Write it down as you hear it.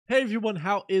Hey everyone,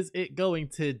 how is it going?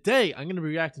 Today, I'm going to be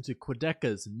reacting to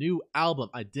Quadeca's new album,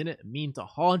 I Didn't Mean to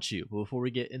Haunt You. But before we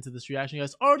get into this reaction, you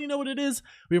guys already know what it is.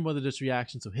 We're more than just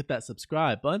reaction, so hit that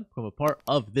subscribe button, become a part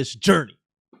of this journey.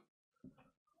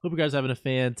 Hope you guys are having a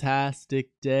fantastic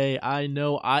day. I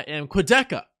know I am.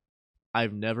 Quadeca!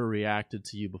 I've never reacted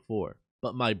to you before,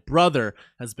 but my brother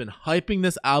has been hyping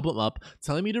this album up,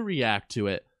 telling me to react to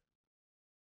it.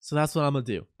 So that's what I'm gonna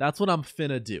do. That's what I'm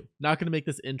finna do. Not gonna make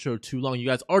this intro too long. You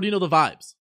guys already know the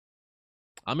vibes.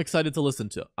 I'm excited to listen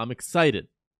to. I'm excited.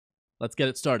 Let's get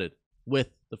it started with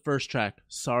the first track,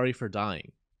 Sorry for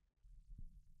Dying.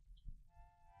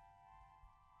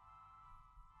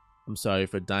 I'm sorry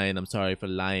for dying. I'm sorry for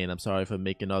lying. I'm sorry for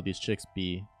making all these chicks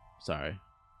be. Sorry.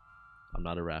 I'm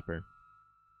not a rapper.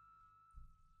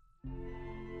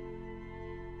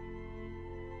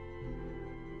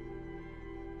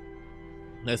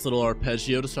 Nice little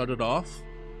arpeggio to start it off.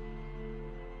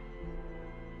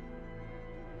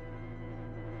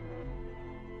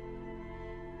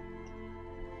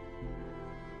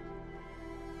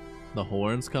 The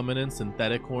horns coming in,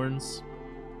 synthetic horns.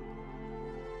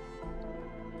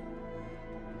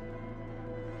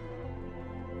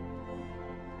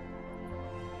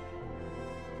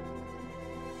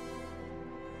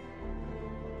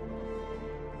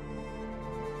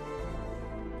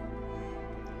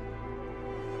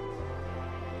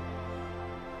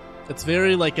 It's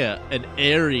very like an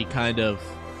airy kind of,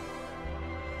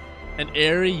 an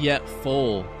airy yet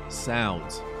full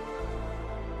sound.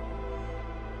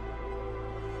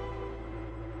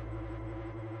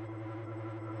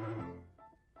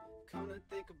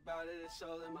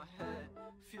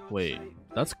 Wait,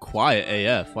 that's quiet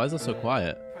AF. Why is that so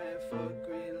quiet?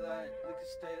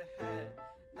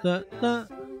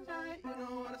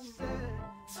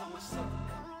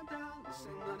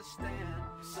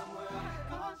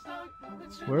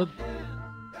 Where?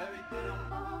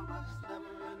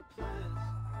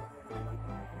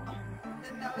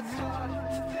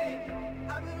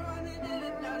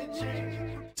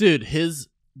 Dude,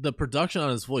 the production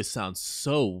on his voice sounds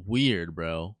so weird,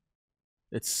 bro.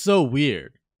 It's so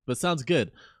weird, but it sounds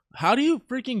good. How do you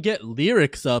freaking get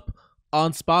lyrics up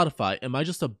on Spotify? Am I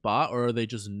just a bot, or are there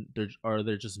just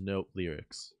no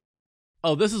lyrics?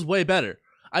 Oh, this is way better.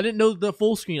 I didn't know the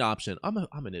full screen option. I'm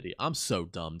an idiot. I'm so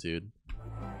dumb, dude.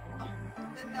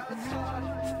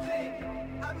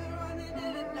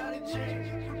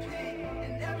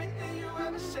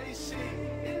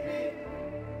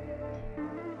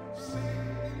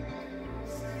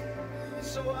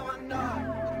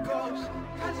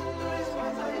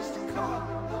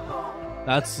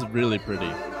 That's really pretty.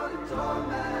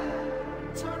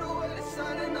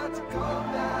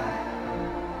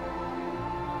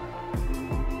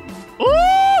 Ooh!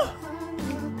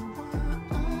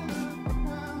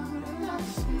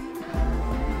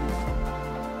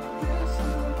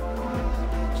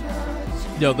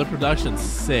 Yo, the production's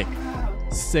sick.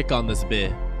 Sick on this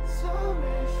bit.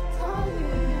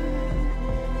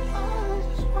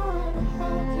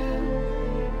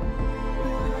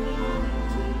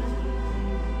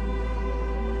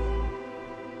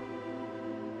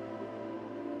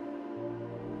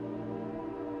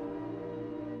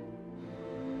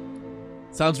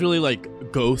 Sounds really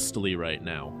like ghostly right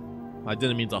now. I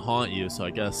didn't mean to haunt you, so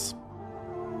I guess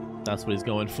that's what he's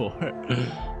going for.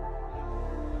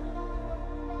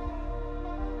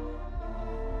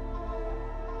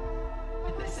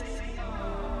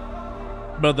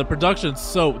 But the production's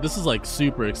so, this is like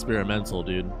super experimental,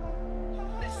 dude.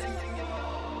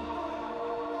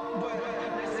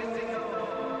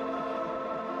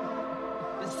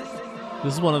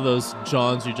 This is one of those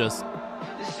Johns you just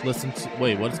listen to.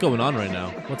 Wait, what's going on right now?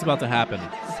 What's about to happen?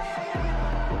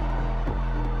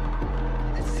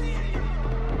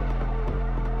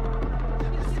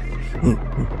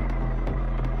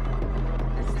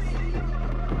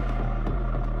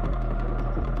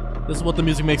 This is what the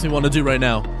music makes me want to do right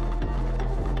now.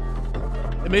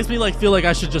 It makes me like feel like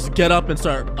I should just get up and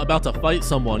start about to fight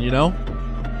someone, you know?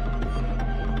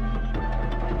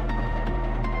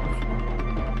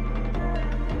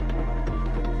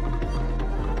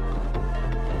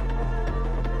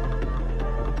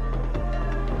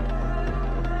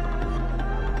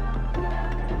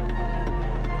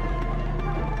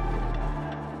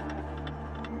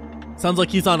 Sounds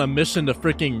like he's on a mission to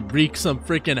freaking wreak some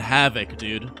freaking havoc,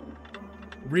 dude.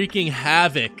 Wreaking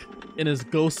havoc in his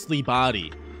ghostly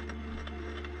body.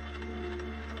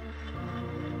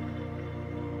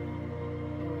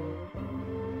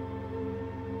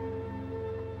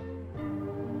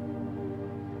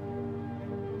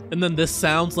 And then this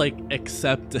sounds like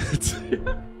acceptance.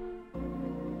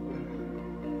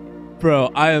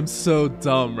 Bro, I am so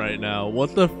dumb right now.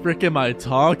 What the frick am I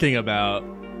talking about?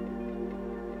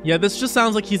 Yeah, this just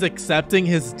sounds like he's accepting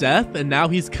his death and now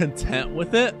he's content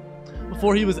with it.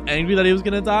 Before he was angry that he was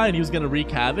gonna die and he was gonna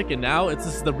wreak havoc, and now it's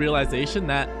just the realization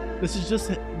that this is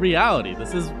just reality.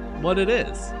 This is what it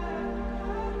is.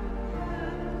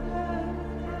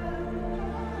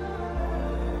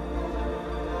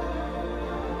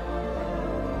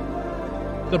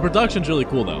 The production's really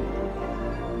cool though.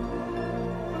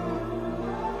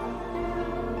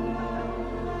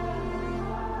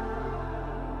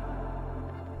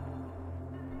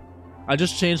 I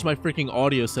just changed my freaking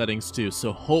audio settings too,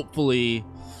 so hopefully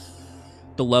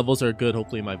the levels are good.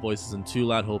 Hopefully my voice isn't too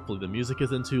loud. Hopefully the music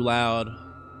isn't too loud.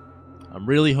 I'm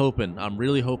really hoping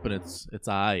it's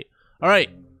alright. Alright,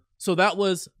 so that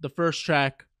was the first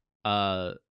track.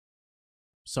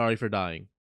 Sorry for Dying.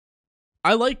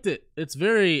 I liked it. It's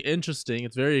very interesting.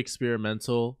 It's very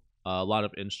experimental. A lot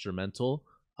of instrumental.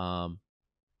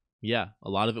 Yeah, a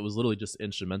lot of it was literally just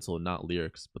instrumental and not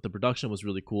lyrics. But the production was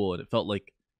really cool, and it felt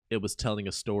like it was telling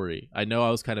a story. I know I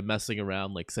was kind of messing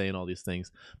around, like saying all these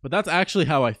things, but that's actually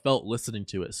how I felt listening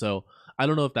to it. So I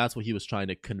don't know if that's what he was trying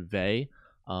to convey,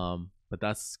 but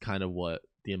that's kind of what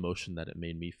the emotion that it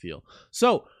made me feel.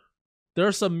 So there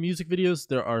are some music videos.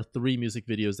 There are 3 music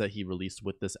videos that he released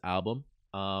with this album.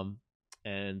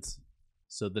 And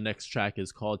so the next track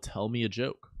is called Tell Me a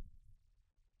Joke.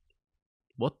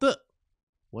 What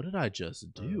did I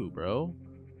just do, bro?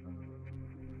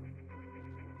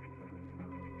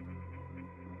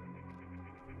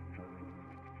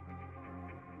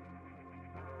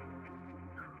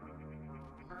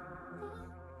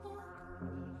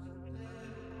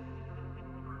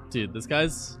 Dude, this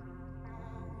guy's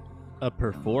a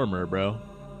performer, bro.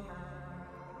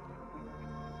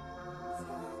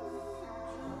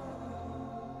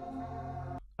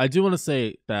 I do want to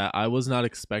say that I was not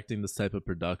expecting this type of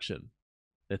production.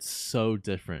 It's so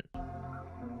different.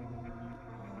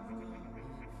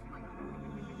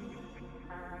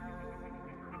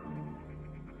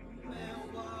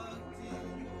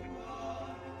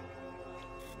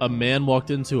 A man walked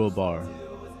into a bar.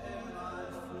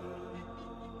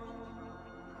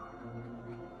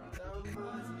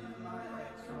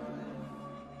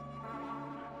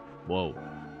 Whoa.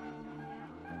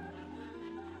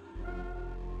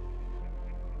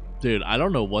 Dude, I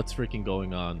don't know what's freaking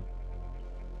going on.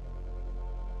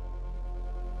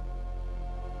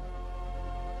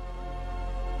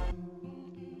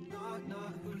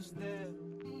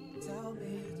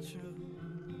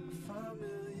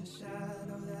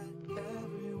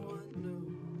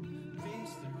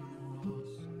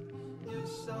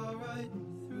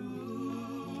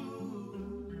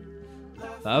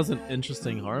 That was an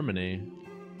interesting harmony.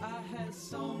 I had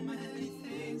so many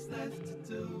things left to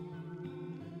do,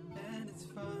 and it's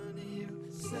funny you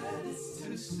said it's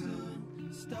too soon,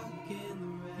 stuck in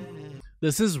the rain.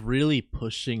 This is really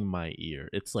pushing my ear.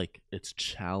 It's like, it's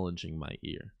challenging my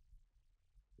ear.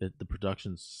 The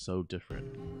production's so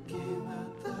different. How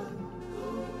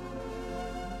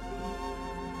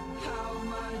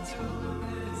am I doing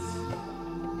this?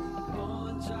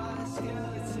 Won't try to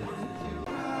skeleton.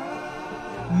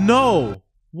 No!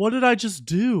 What did I just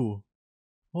do?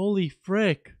 Holy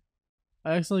frick.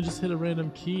 I accidentally just hit a random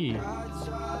key.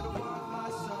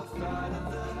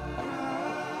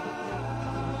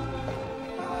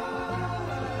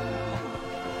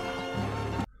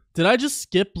 Did I just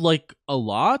skip like a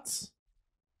lot?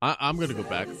 I'm gonna go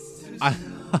back.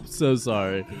 I'm so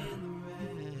sorry.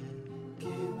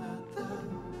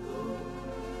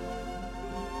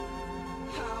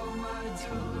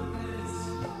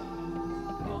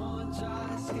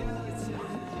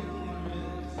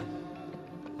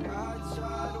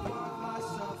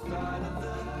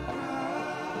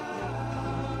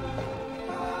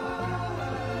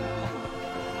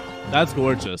 That's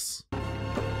gorgeous.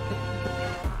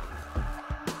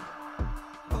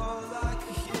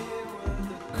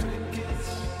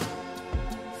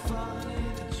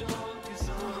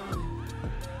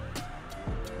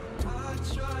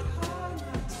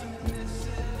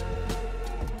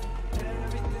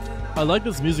 I like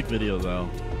this music video though.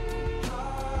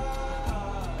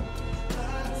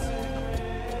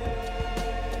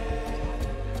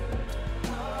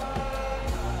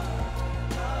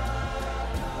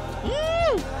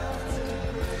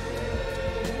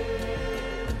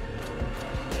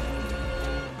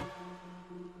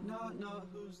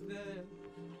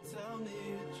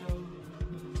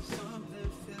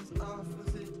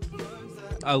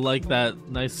 I like that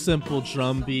nice simple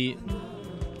drum beat.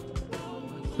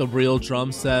 The real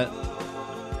drum set.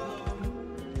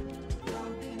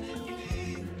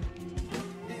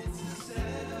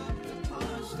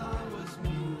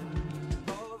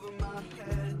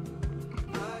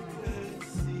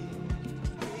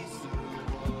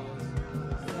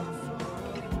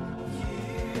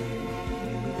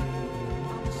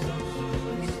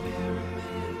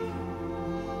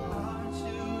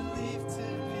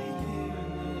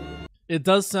 It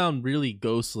does sound really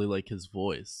ghostly, like his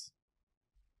voice.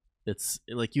 It's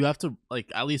like you have to,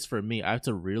 like, at least for me, I have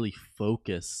to really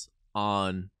focus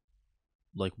on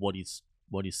like what he's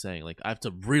saying. Like I have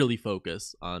to really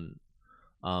focus on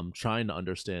trying to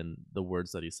understand the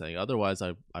words that he's saying. Otherwise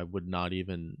I would not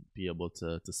even be able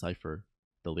to decipher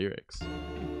the lyrics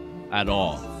at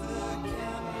all.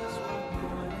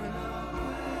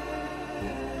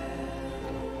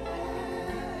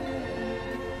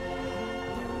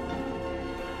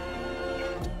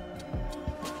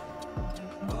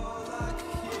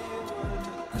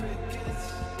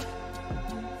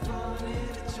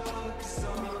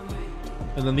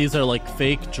 And then these are like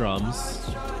fake drums,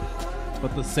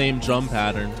 but the same drum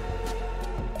pattern.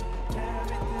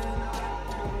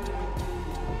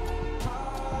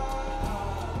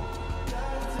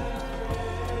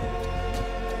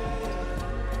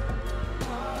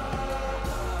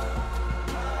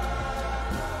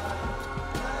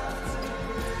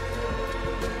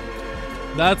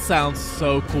 That sounds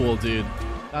so cool, dude.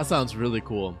 That sounds really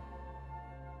cool.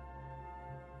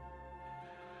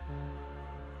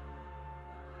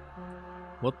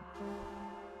 What?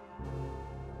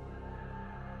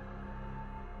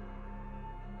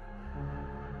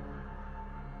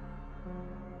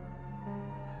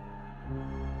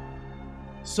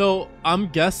 So I'm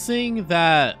guessing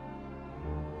that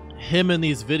him in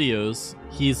these videos,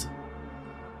 he's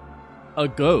a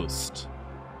ghost.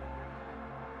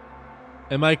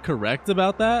 Am I correct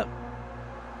about that?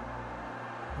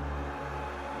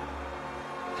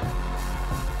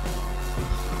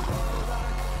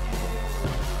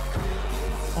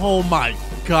 Oh my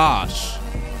gosh.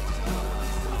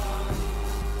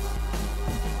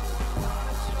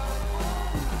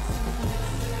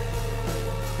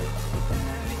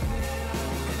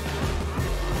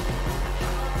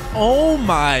 Oh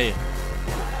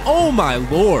my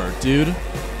lord, dude.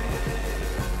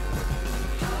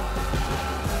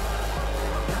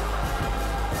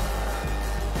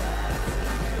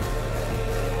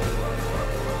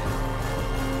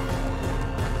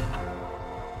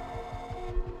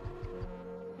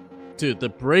 Dude, the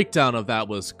breakdown of that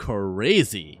was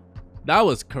crazy. That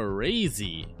was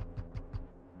crazy.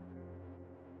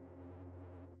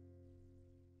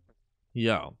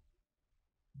 Yo.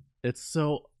 It's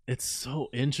so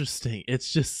interesting.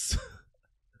 It's just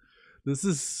this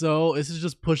is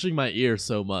just pushing my ear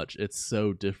so much. It's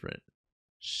so different.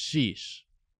 Sheesh.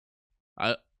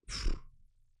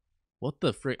 What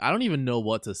the frick? I don't even know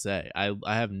what to say. I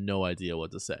have no idea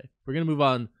what to say. We're gonna move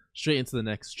on straight into the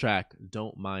next track.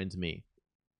 Don't Mind Me.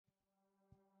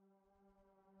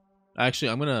 Actually,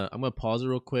 I'm gonna pause it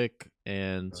real quick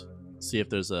and see if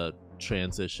there's a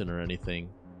transition or anything.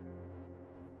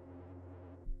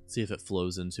 See if it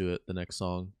flows into it, the next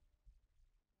song.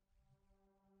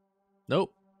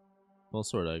 Nope. Well,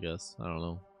 sort of, I guess. I don't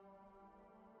know.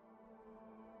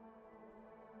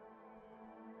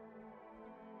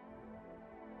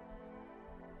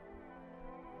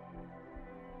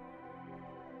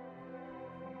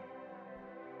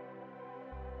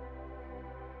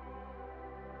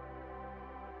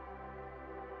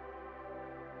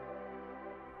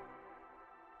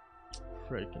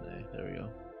 Freaking A. There we go.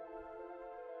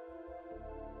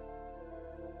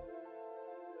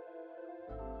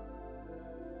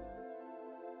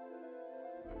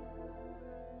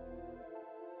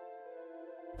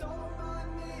 Don't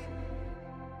mind me,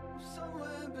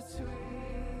 somewhere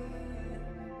between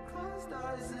closed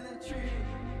eyes and a dream.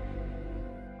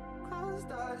 Closed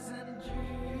eyes and a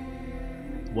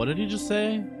dream. What did he just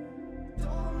say?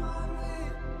 Don't mind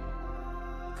me,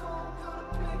 can't got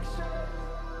a picture.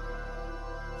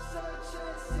 Such a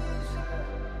seizure.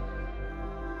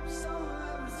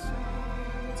 Somewhere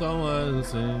between Someone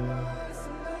say. eyes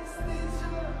and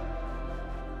anesthesia.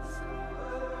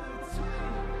 Somewhere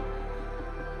between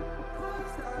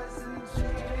closed eyes and a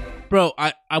dream. Bro,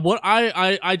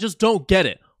 I just don't get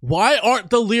it. Why aren't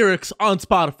the lyrics on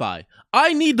Spotify?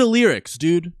 I need the lyrics,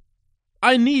 dude.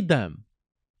 I need them.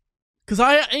 Cause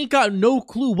I ain't got no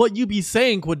clue what you be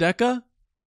saying, Quadeca.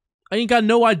 I ain't got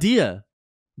no idea.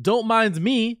 Don't mind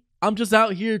me. I'm just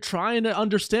out here trying to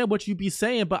understand what you be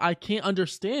saying, but I can't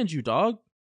understand you, dog.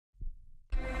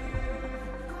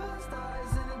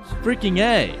 Freaking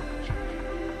A.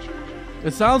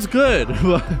 It sounds good,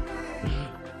 but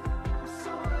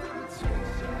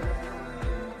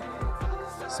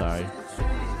sorry.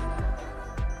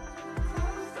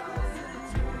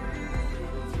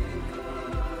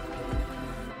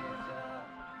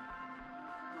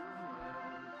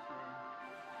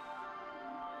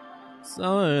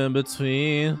 Somewhere in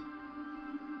between.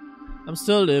 I'm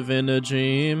still living a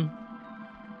dream.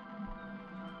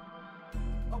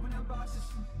 Open the box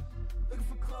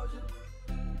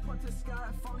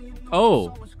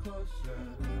Oh.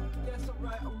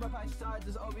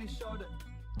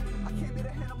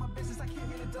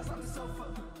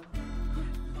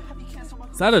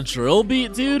 Is that a drill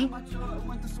beat, dude?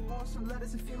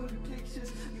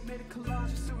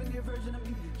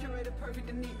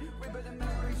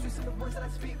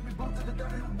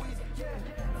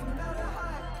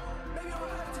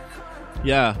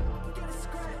 Yeah.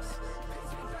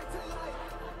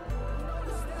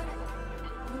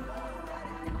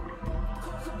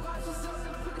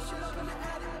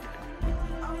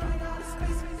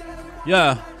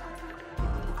 Yeah.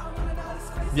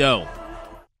 Yo.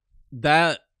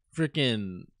 That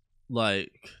freaking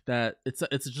like that it's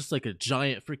just like a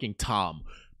giant freaking tom.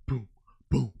 Boom,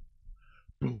 boom,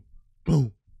 boom,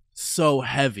 boom. So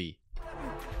heavy.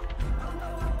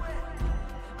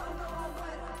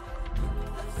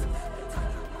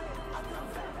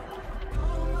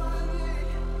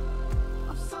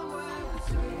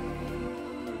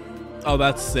 Oh,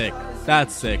 that's sick.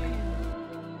 That's sick.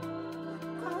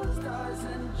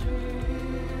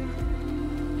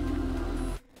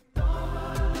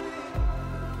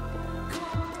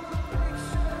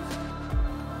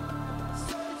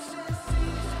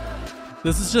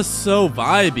 This is just so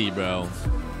vibey, bro.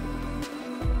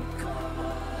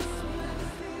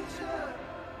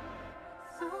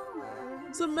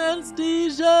 Some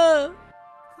anesthesia.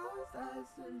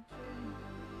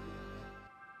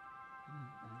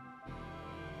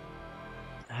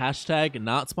 Hashtag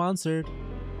not sponsored.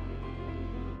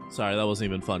 Sorry, that wasn't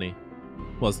even funny.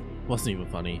 Wasn't even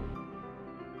funny.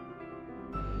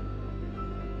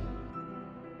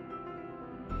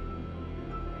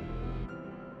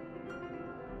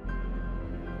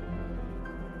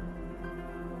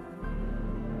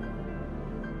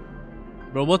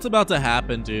 Bro, what's about to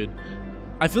happen, dude?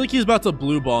 I feel like he's about to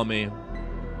blue ball me.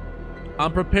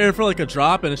 I'm prepared for like a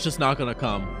drop and it's just not gonna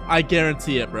come. I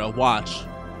guarantee it, bro. Watch.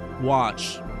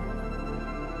 Watch.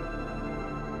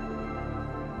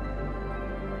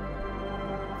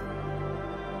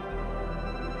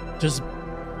 Just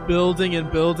building and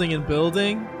building and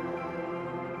building.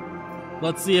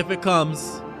 Let's see if it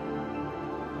comes.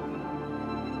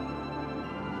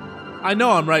 I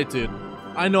know I'm right, dude.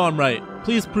 I know I'm right.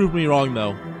 Please prove me wrong,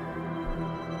 though.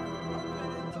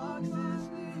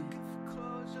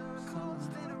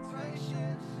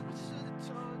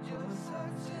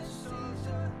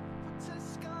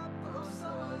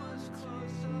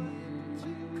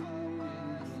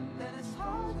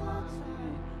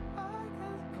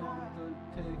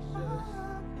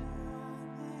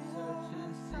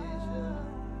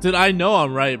 Dude, I know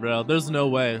I'm right, bro. There's no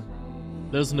way.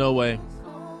 There's no way.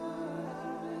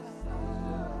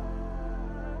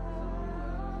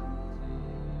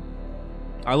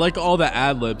 I like all the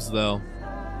ad-libs, though.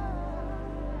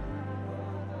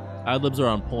 Ad-libs are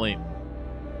on point.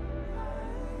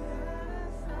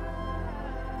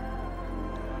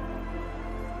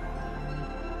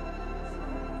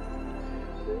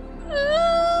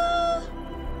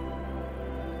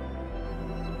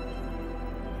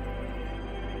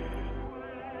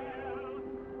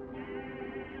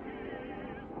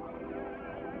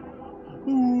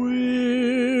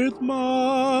 With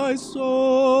my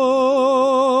soul,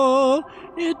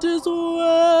 it is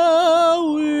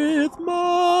well with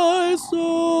my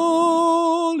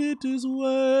soul, it is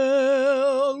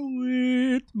well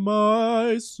with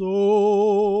my soul.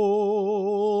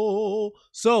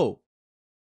 So,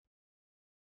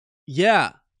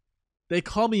 yeah, they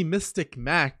call me Mystic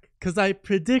Mac because I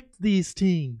predict these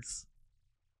things.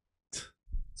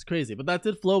 It's crazy, but that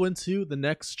did flow into the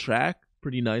next track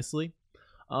pretty nicely.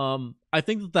 I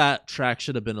think that track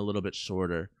should have been a little bit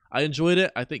shorter. I enjoyed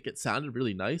it. I think it sounded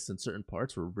really nice and certain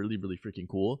parts were really, really freaking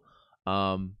cool.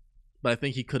 But I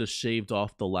think he could have shaved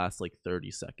off the last like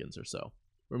 30 seconds or so.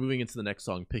 We're moving into the next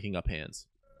song, Picking Up Hands.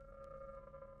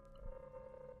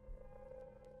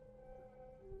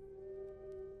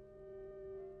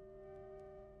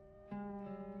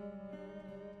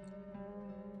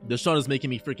 This song is making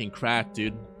me freaking crack,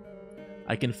 dude.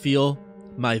 I can feel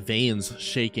my veins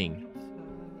shaking.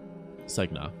 It's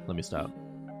like, nah, let me stop.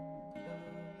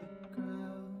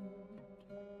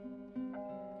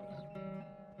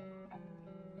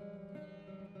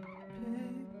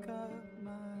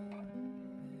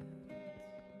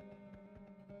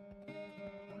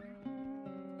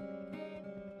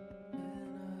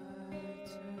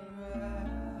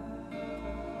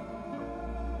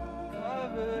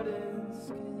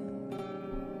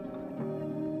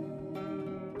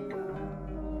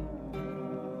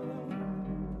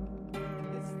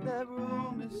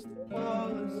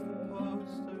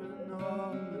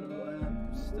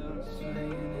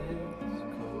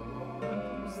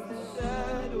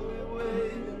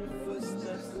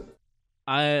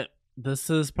 This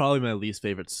is probably my least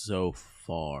favorite so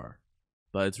far,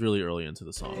 but it's really early into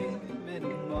the song.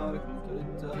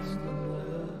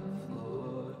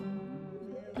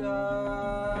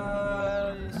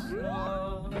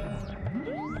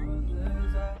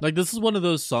 Like, this is one of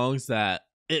those songs that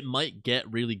it might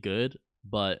get really good,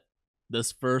 but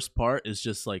this first part is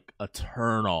just like a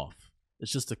turn off.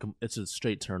 It's just a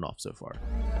straight turn off so far.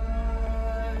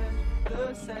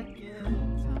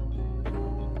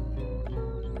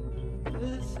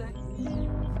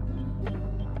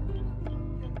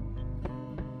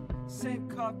 Same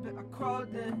carpet I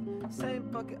crawled in,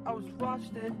 same bucket I was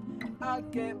washed in. I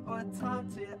gave all the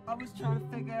time to it, I was trying to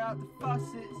figure out the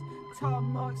faucets. Tall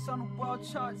marks on the world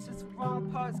charts, it's the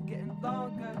wrong parts getting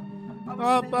longer. I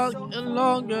was so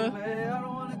longer. Away. I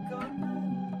don't wanna go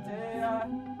now.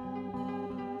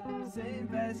 Same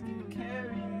basket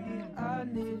carry me. I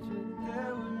need you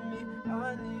there with me.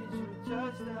 I need you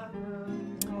just now.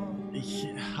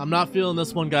 I'm not feeling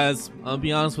this one, guys. I'll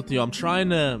be honest with you. I'm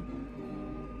trying to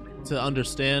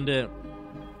understand it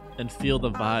and feel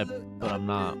the vibe, but I'm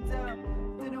not.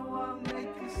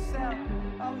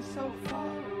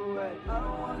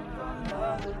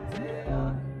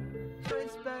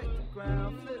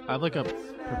 I have like a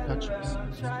perpetuous.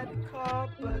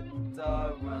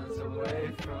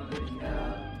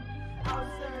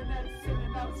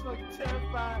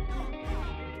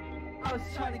 I was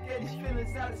trying to get these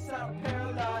feelings out of sound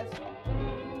paralyzed.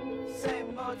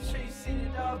 Same old tree, seen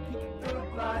it all, peeking through the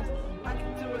blinds. I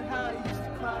can do it how I used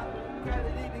to climb.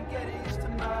 Gravity even getting used to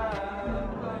mine.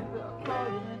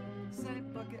 Same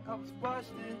bucket I was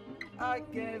washed in. I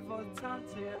gave all the time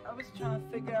to it. I was trying to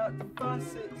figure out the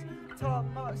faucets. Tall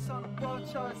marks on the wall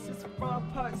charts, it's the wrong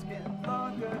parts getting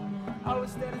longer. I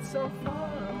was standing so far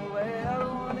away, I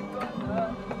don't wanna go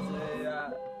now.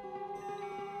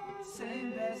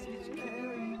 Same basket you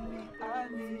carry me, I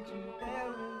need you there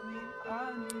with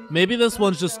me. Maybe this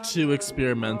one's just too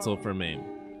experimental for me.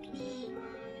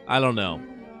 I don't know.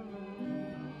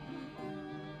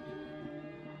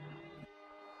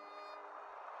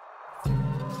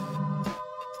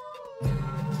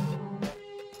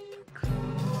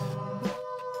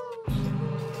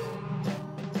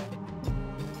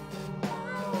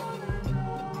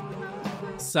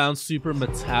 Sounds super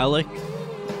metallic.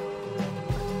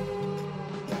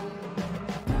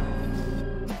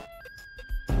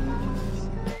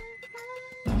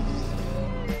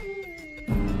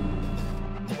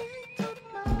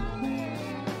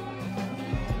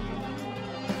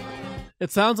 It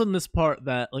sounds in this part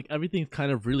that like everything's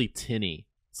kind of really tinny.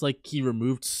 It's like he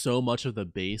removed so much of the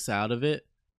bass out of it,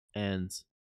 and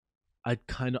I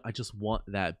just want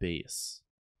that bass.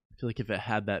 I feel like if it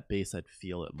had that bass, I'd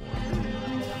feel it more.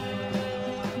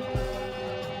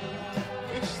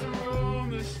 It's the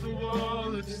room, it's the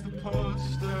wall, it's the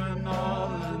poster and all,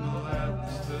 and the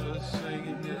laughter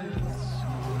singing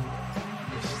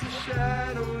it's the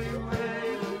shadowy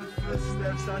way of the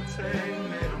footsteps I take,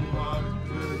 made them walk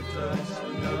through the dust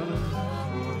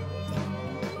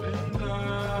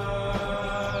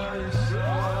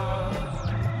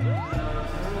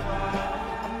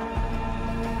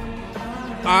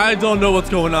I don't know what's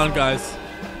going on, guys.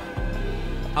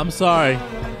 I'm sorry.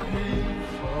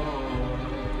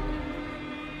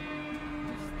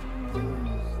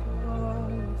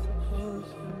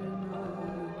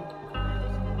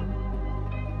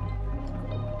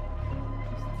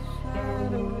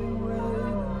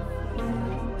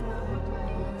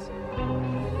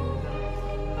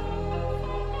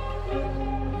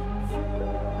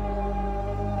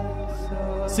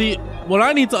 See, what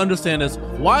I need to understand is,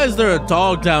 why is there a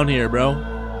dog down here, bro?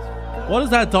 What is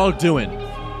that dog doing?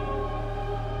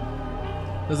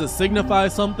 Does it signify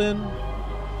something?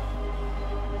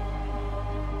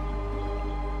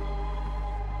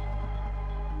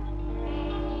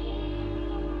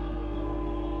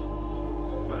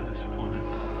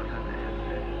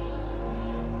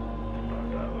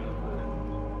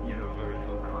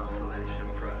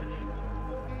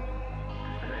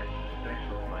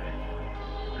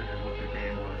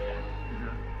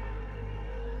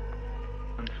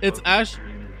 It's actually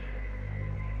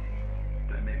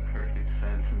that make perfect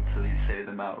sense until you say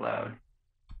them out loud.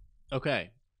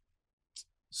 okay.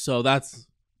 So that's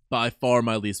by far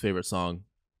my least favorite song.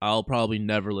 I'll probably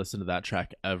never listen to that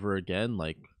track ever again,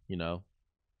 like, you know,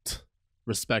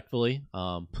 respectfully.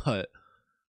 But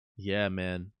yeah,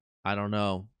 man, I don't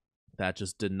know. That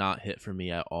just did not hit for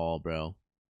me at all, bro.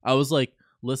 I was like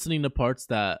listening to parts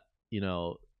that, you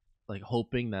know, like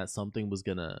hoping that something was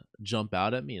gonna jump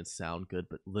out at me and sound good,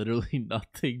 but literally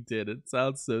nothing did. It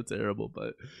sounds so terrible,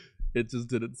 but it just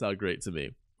didn't sound great to me.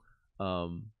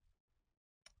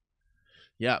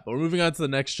 Yeah, but we're moving on to the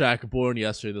next track, Born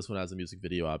Yesterday. This one has a music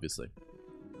video, obviously.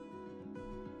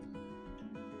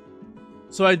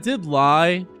 So I did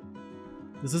lie.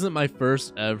 This isn't my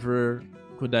first ever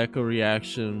Quadeca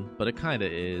reaction, but it kind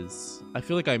of is. I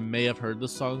feel like I may have heard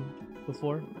this song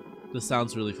before. This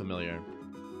sounds really familiar.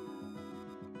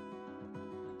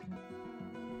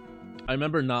 I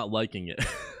remember not liking it.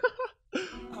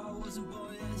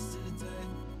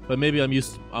 But maybe I'm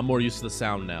more used to the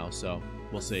sound now, so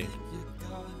we'll see.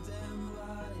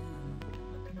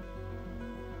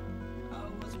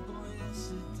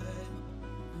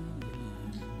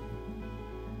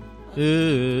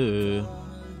 Ooh.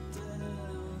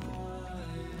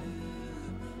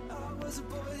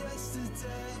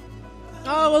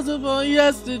 I wasn't born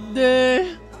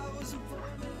yesterday.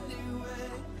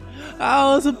 I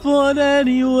wasn't born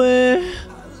anyway.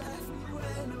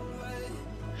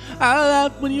 I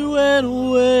laughed when you went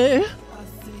away.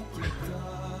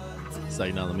 It's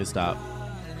like, no, let me stop.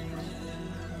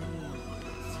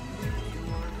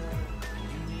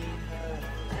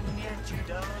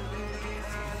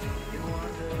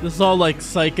 This is all like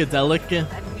psychedelic-y.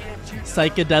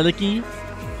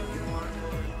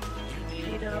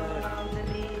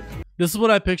 This is what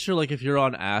I picture, like, if you're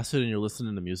on acid and you're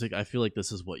listening to music. I feel like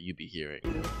this is what you'd be hearing.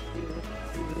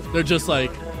 They're just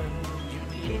like,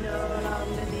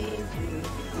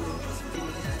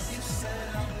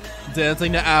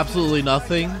 dancing to absolutely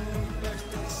nothing.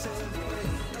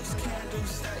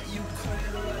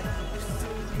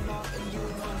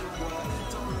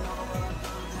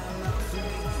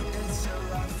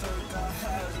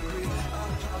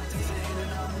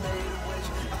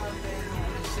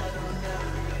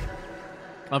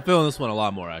 I'm feeling this one a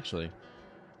lot more, actually,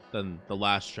 than the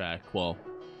last track. Well,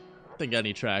 I think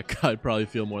any track I'd probably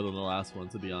feel more than the last one,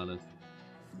 to be honest.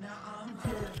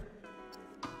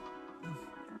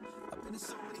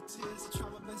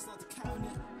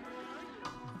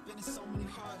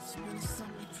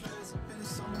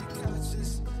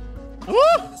 Woo!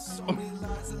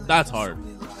 That's hard.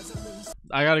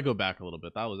 I gotta go back a little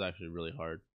bit. That was actually really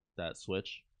hard, that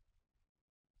switch.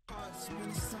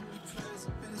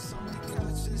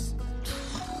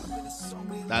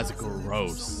 That's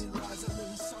gross.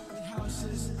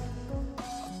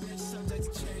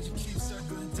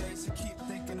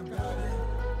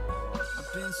 I've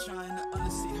been trying to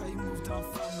unsee how you moved on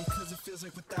from me, cause it feels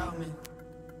like without me.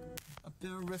 I've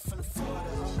been riffing the Florida,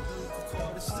 umbilical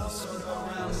cord is still sort of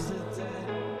around today.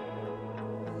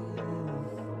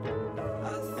 I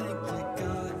think you're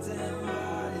goddamn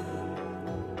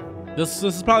right. This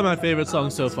is probably my favorite song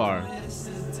so far.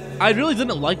 I really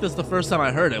didn't like this the first time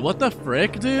I heard it. What the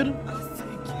frick, dude?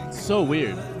 It's so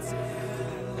weird.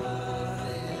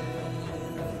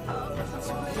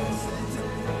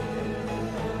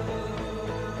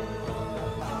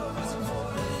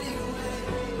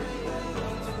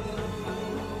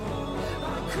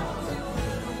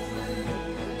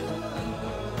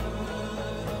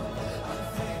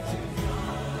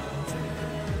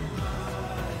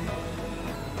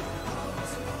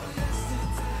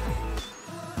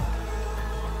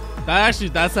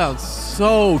 That sounds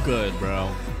so good, bro.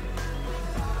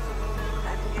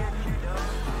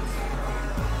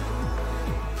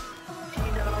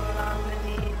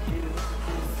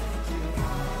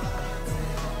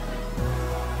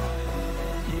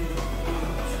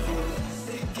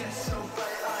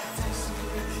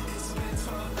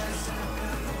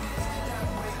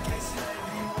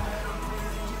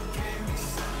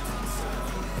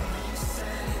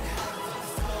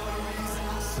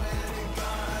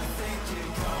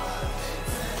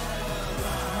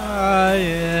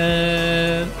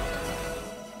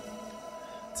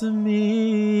 To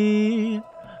me,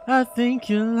 I think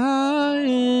you're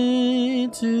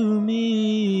lying to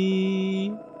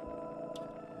me.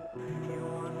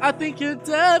 I think you're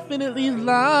definitely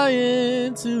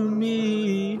lying to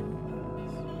me.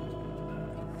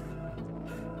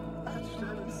 I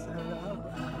should have said out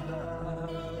loud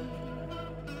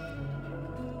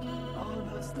all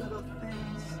those little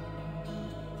things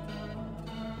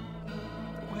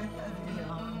that were heavy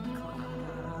on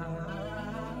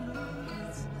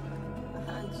clouds. I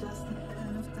had just a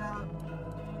hint of doubt.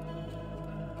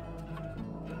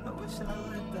 I wish I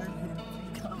let that hint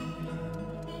become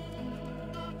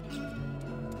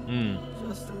me.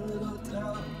 Just a little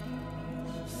doubt.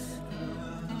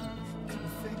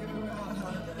 Couldn't figure out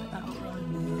how to outrun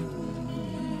me.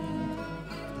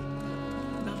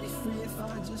 And I'd be free if I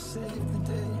just saved the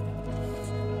day.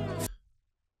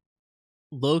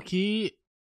 Low-key,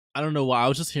 I don't know why. I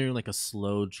was just hearing like a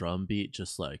slow drum beat,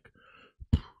 just like.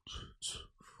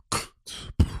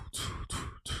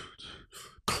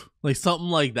 Like something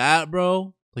like that,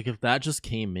 bro. Like if that just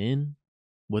came in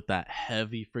with that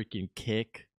heavy freaking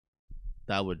kick,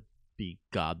 that would be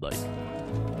godlike.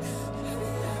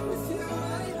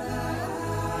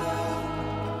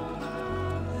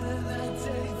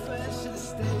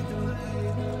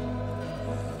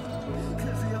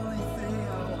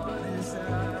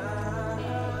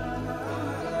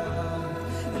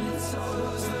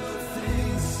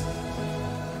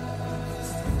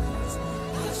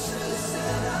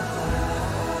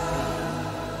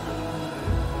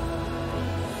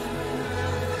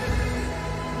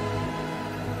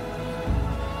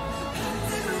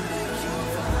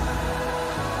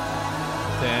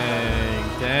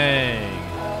 Dang.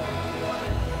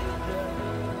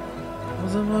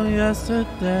 Wasn't for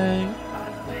yesterday.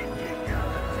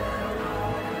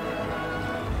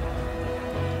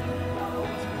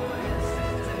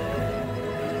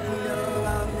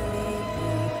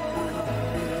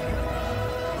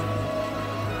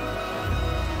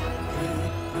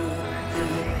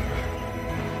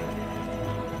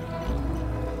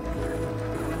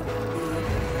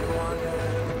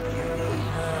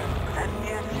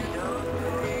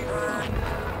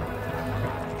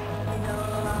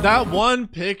 That one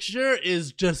picture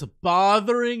is just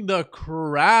bothering the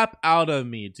crap out of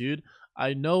me, dude.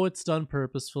 I know it's done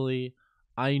purposefully.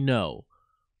 I know.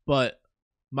 But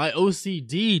my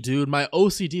OCD, dude, my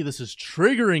OCD, this is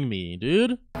triggering me,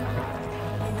 dude.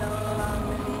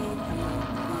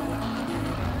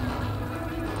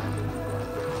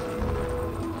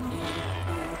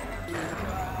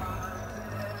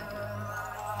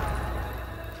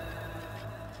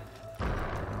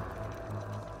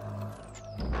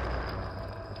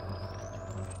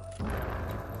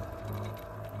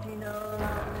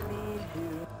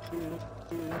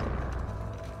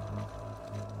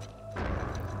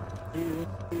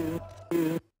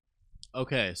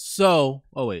 Okay, so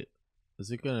oh wait,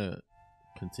 is it gonna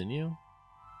continue?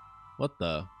 What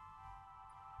the?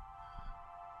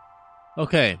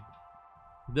 Okay,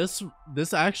 this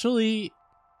actually,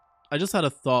 I just had a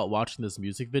thought watching this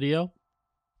music video.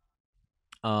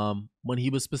 When he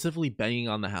was specifically banging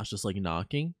on the house, just like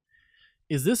knocking,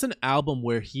 is this an album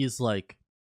where he's like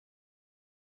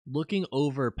looking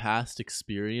over past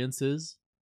experiences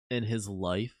in his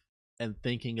life and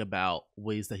thinking about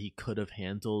ways that he could have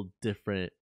handled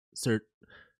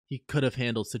he could have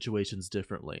handled situations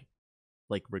differently,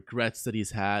 like regrets that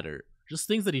he's had, or just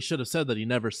things that he should have said that he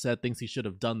never said, things he should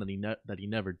have done that he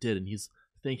never did, and he's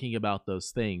thinking about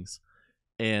those things.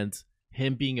 And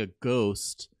him being a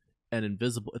ghost and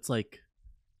invisible, it's like,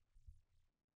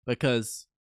 because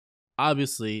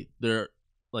obviously they're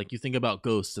like, you think about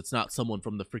ghosts, it's not someone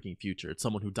from the freaking future, it's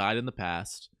someone who died in the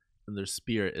past and their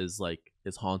spirit is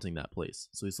haunting that place.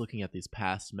 So he's looking at these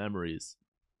past memories,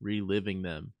 reliving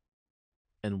them,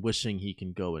 and wishing he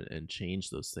can go and change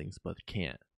those things, but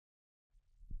can't.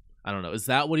 I don't know. Is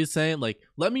that what he's saying? Like,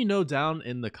 let me know down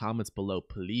in the comments below,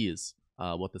 please,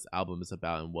 what this album is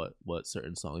about and what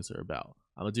certain songs are about.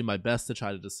 I'm gonna do my best to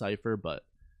try to decipher, but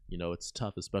you know, it's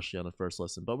tough, especially on the first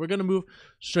listen. But we're gonna move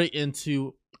straight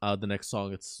into the next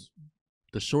song. It's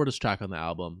the shortest track on the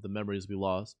album, The Memories We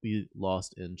Lost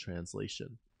in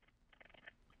Translation.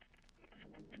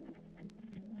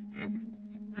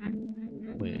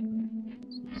 Wait.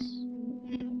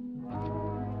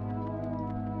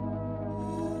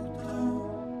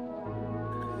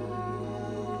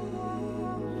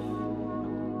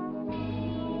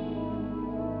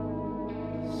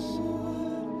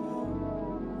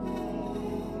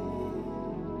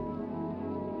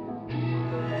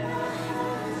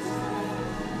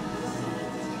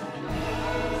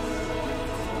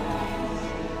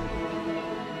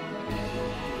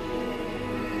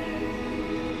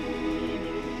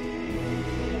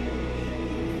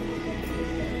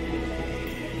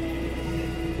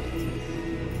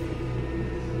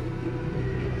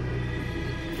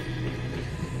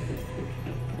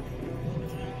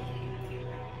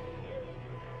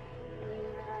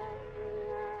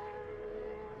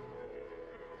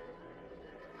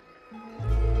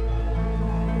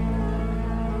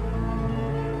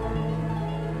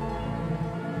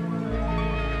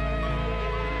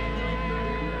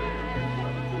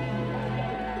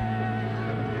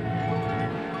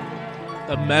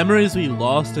 The Memories We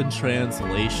Lost in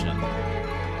Translation.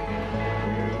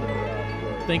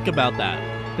 Think about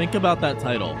that. Think about that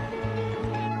title.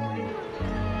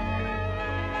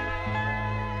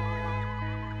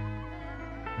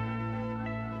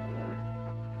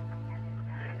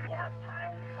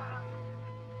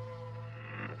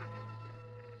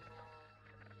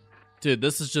 Dude,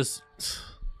 this is just...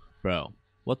 Bro.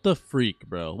 What the freak,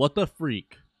 bro? What the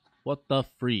freak? What the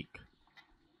freak?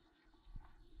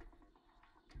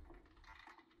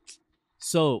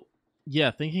 So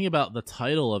yeah, thinking about the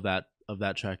title of that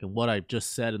track and what I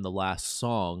just said in the last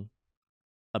song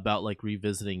about like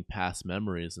revisiting past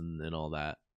memories and all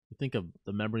that. You think of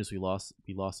the memories we lost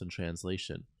in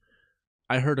translation.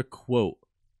 I heard a quote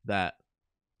that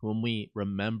when we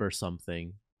remember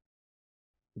something,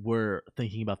 we're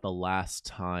thinking about the last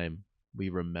time we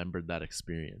remembered that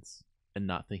experience and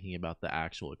not thinking about the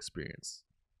actual experience.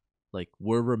 Like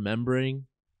we're remembering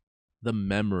the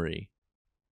memory,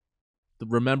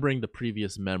 remembering the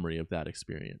previous memory of that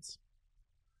experience.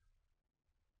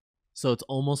 So it's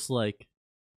almost like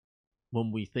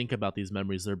when we think about these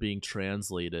memories, they're being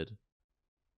translated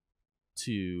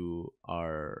to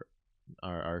our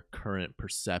current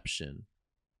perception.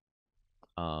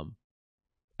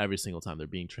 Every single time they're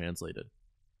being translated.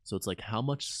 So it's like how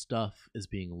much stuff is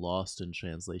being lost in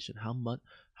translation? How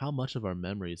much of our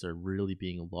memories are really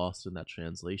being lost in that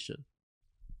translation?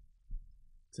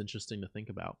 It's interesting to think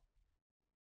about.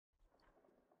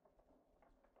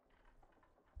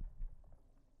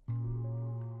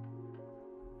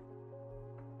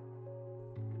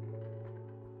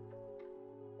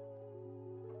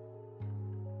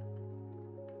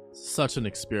 Such an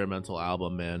experimental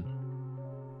album, man.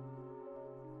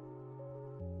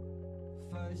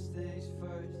 First things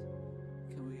first,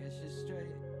 can we get shit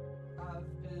straight?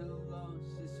 I've been alone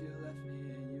since you left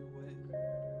me in your wake.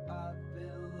 I've been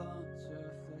alone to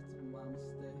reflect on my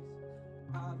mistakes.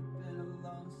 I've been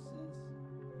alone since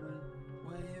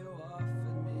when you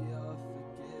offered me your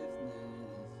forgiveness.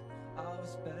 I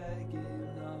was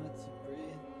begging not to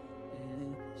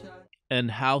breathe.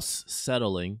 And house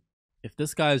settling. If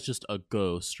this guy is just a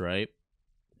ghost, right?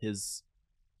 He is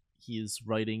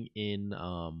writing in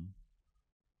I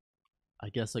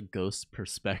guess a ghost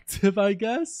perspective, I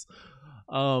guess.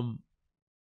 A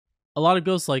lot of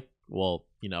ghosts, like, well,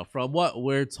 you know, from what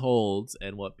we're told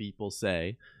and what people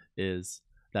say is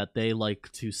that they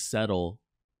like to settle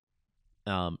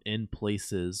in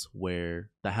places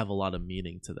that have a lot of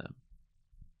meaning to them.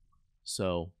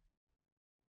 So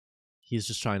he's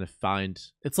just trying to find,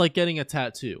 it's like getting a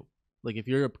tattoo. Like if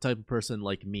you're a type of person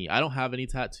like me, I don't have any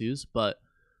tattoos, but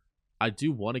I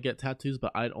do want to get tattoos,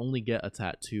 but I'd only get a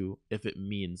tattoo if it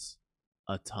means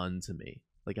a ton to me.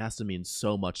 Like it has to mean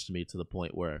so much to me to the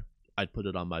point where I'd put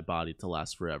it on my body to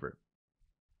last forever.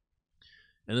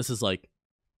 And this is like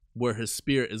where his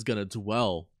spirit is going to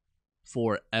dwell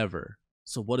forever.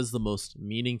 So what is the most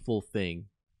meaningful thing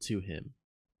to him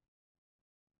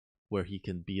where he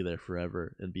can be there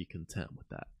forever and be content with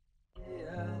that?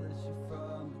 Yeah, I let you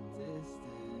from a distance.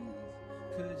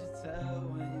 Could you tell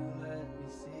when you let me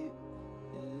see it?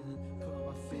 Put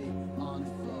my feet on the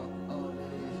floor, all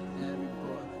day, every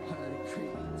boy, heard it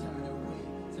creep, turn it weak,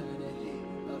 turn it heat,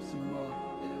 up some more.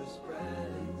 It was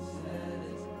spreading,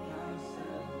 sadness, how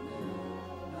sad,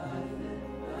 nothing,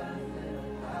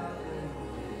 how it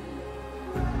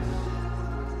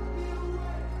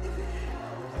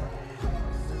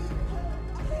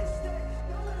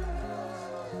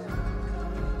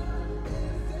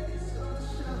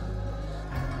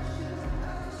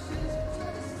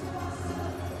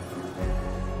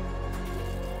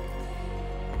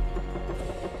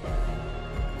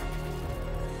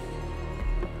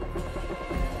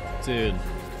Dude.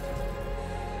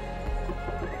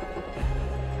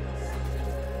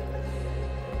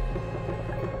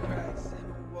 cracks in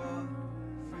the wall,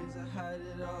 friends I hide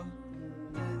it all,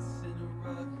 dents in the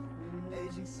rug,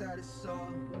 aging side of soul,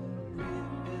 breathe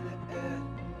in the air,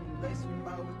 lacing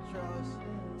my withdrawals,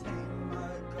 taking my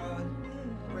guard,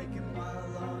 breaking my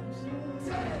alarms.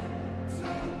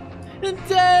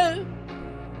 Dead.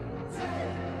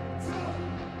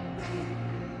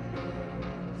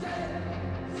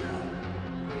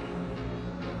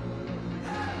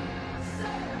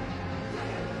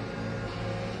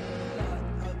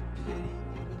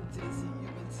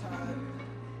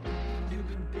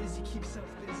 Keep yourself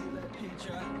busy, let paint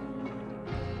dry. I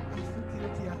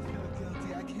feel guilty,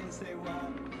 I can't say why.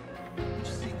 What you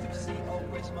see through the sea, oh,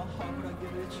 breaks my heart, but I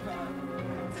give it a try.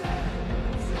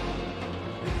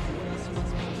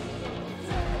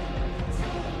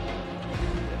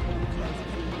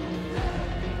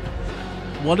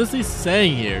 What is he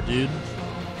saying here, dude?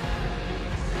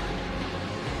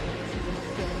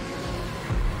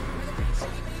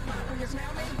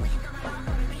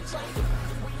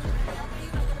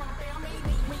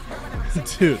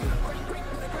 Dude.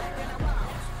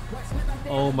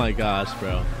 Oh my gosh,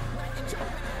 bro.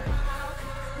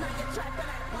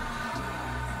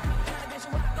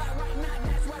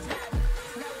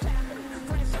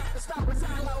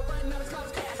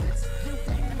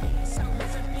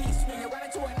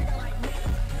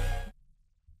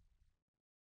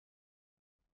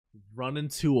 Run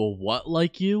into a what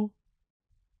like you?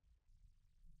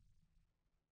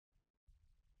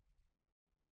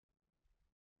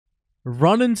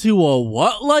 Run into a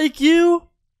what like you?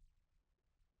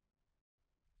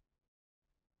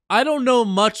 I don't know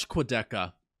much,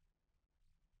 Quadeca.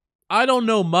 I don't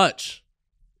know much.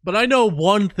 But I know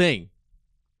one thing.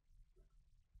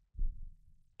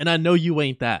 And I know you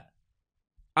ain't that.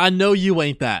 I know you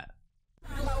ain't that.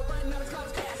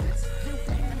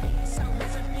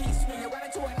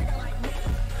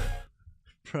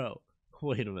 Bro,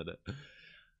 wait a minute.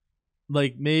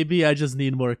 Like, maybe I just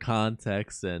need more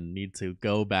context and need to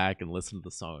go back and listen to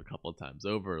the song a couple of times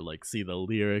over, like see the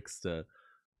lyrics to,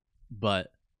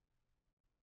 but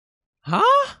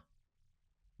huh?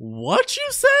 What you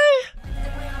say?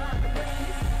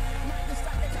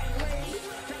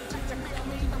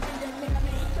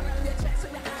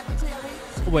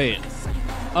 Wait.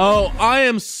 Oh, I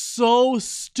am so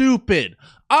stupid.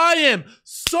 I am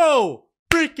so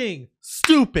freaking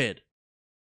stupid.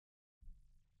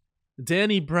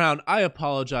 Danny Brown, I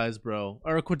apologize, bro.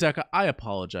 Or Quadeca, I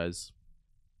apologize.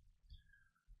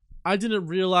 I didn't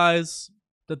realize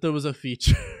that there was a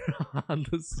feature on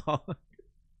the song.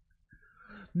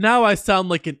 Now I sound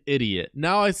like an idiot.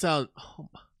 Now I sound... Oh,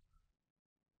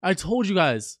 I told you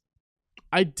guys.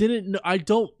 I didn't know. I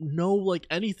don't know like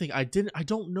anything. I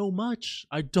don't know much.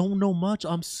 I don't know much.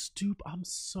 I'm stupid. I'm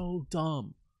so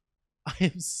dumb. I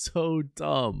am so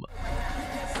dumb.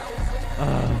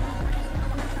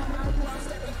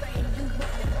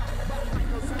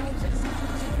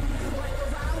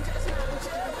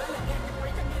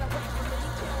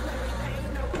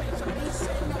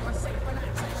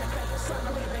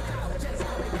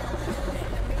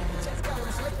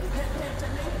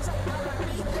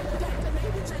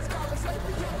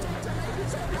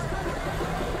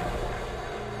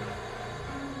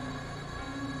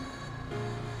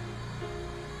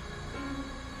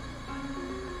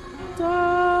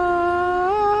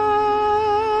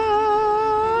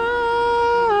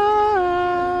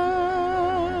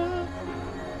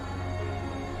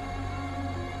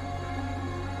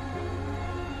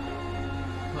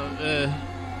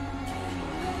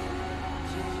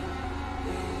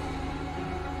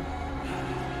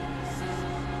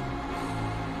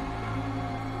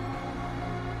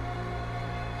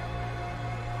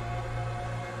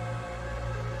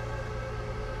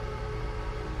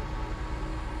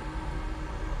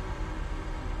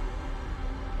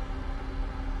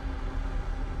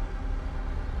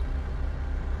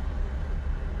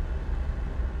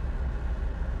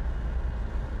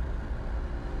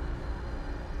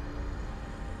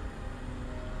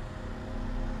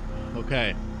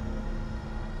 Okay.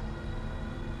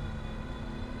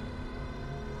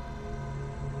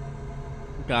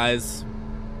 Guys,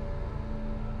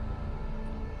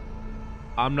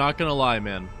 I'm not gonna lie,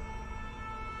 man.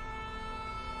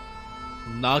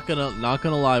 Not gonna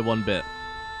lie one bit.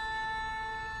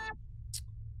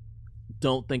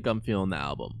 Don't think I'm feeling the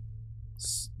album.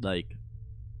 Like,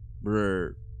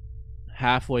 we're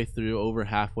halfway through, over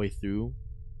halfway through,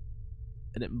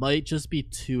 and it might just be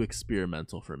too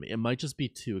experimental for me. It might just be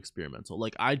too experimental.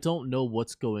 Like, I don't know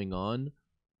what's going on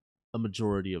a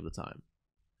majority of the time.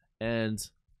 And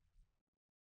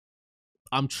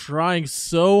I'm trying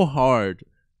so hard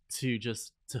to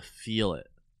feel it.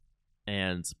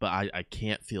 But I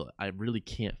can't feel it. I really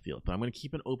can't feel it. But I'm going to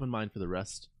keep an open mind for the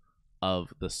rest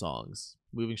of the songs.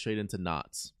 Moving straight into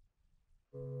Knots.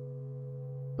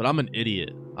 But I'm an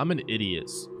idiot. I'm an idiot.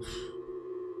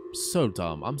 So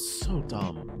dumb. I'm so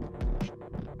dumb.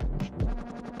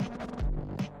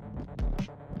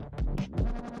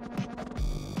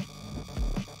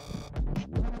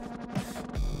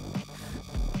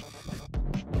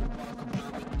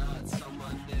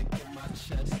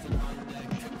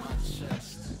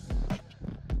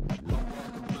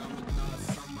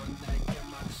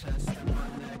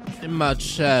 In my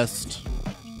chest.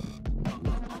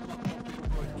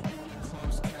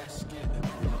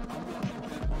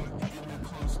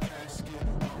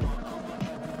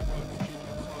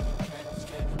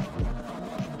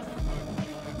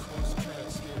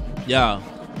 Yeah.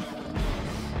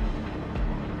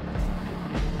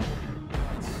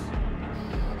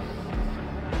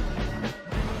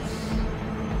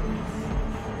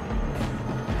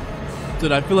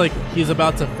 Dude, I feel like he's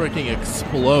about to freaking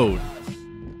explode.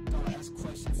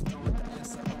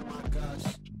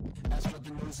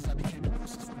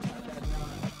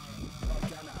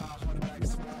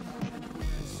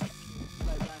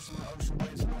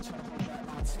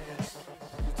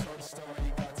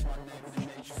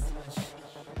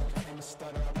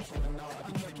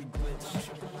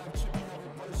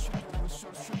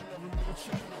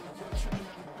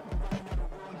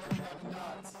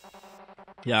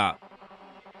 Yeah.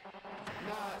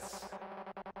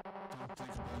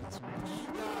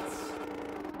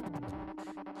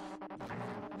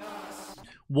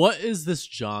 What is this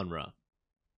genre?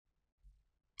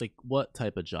 Like, what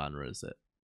type of genre is it?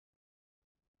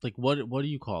 Like, what do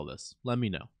you call this? Let me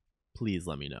know. Please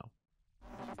let me know.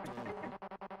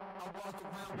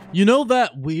 You know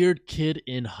that weird kid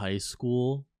in high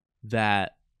school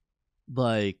that,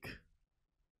 like,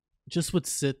 just would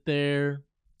sit there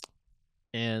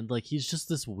and, like, he's just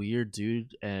this weird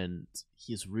dude and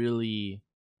he's really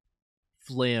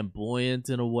flamboyant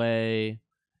in a way,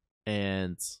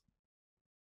 and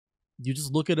you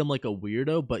just look at him like a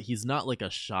weirdo, but he's not like a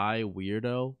shy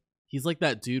weirdo. He's like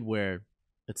that dude where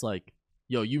it's like,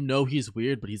 yo, you know he's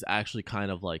weird, but he's actually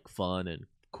kind of like fun and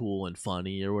cool and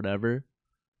funny or whatever.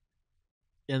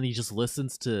 And he just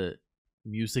listens to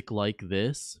music like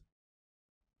this.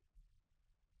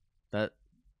 That,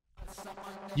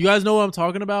 you guys know what I'm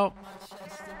talking about?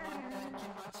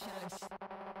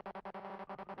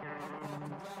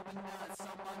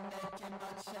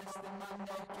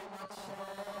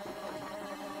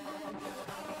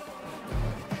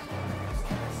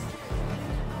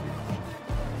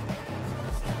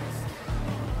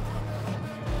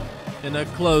 In a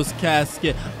closed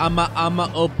casket. I'm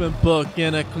a open book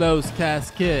in a closed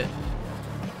casket.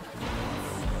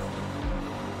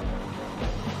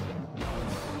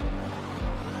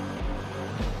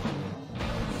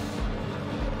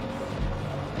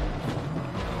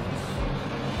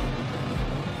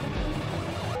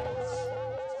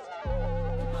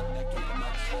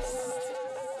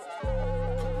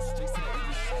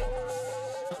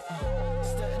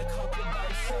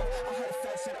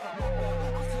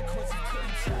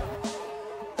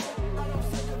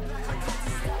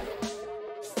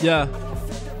 Yeah.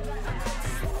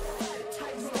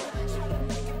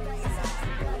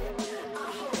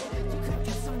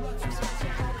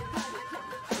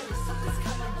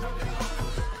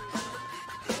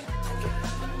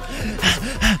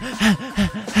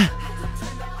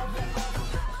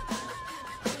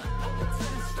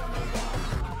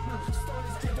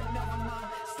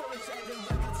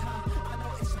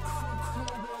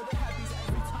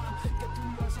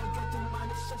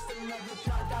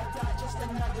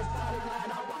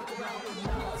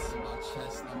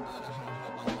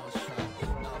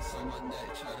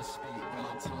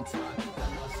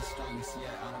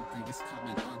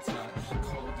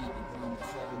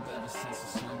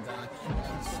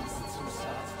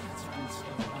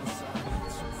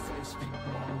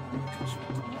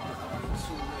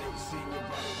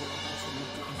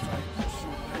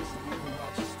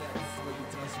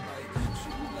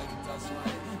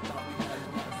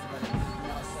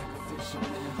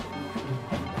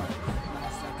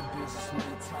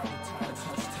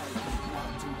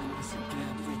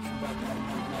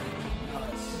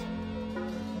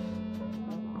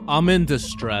 I'm in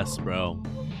distress, bro.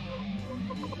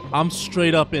 I'm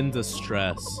straight up in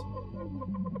distress.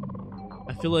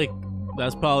 I feel like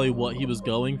that's probably what he was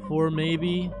going for,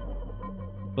 maybe.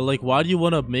 But, like, why do you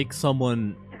want to make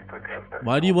someone...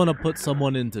 Why do you want to put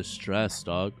someone in distress,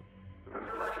 dog?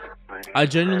 I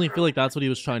genuinely feel like that's what he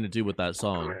was trying to do with that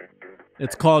song.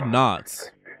 It's called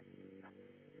Knots.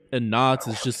 And Knots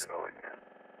is just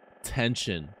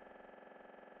tension.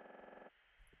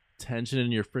 Tension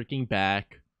in your freaking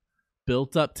back.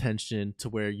 Built up tension to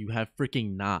where you have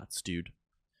freaking knots, dude.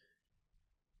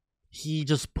 He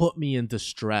just put me in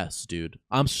distress, dude.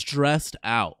 I'm stressed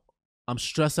out. I'm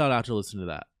stressed out after listening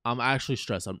to that. I'm actually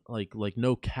stressed. I'm like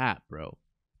no cap, bro.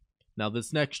 Now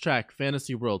this next track,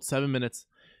 Fantasy World, 7 minutes,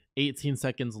 18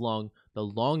 seconds long. The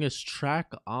longest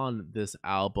track on this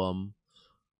album.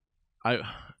 I'm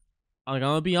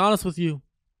gonna be honest with you.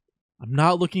 I'm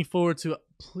not looking forward to it.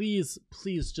 Please,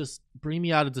 please just bring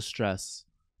me out of distress.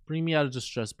 Bring me out of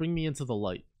distress. Bring me into the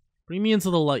light. Bring me into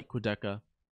the light, Quadeca.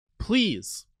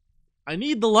 Please. I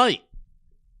need the light.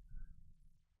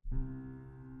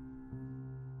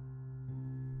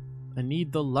 I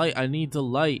need the light. I need the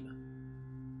light.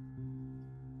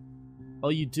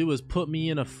 All you do is put me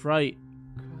in a fright.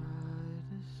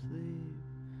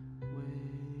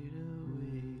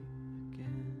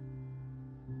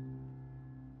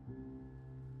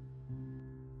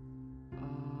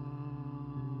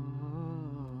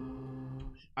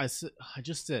 I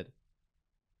just said,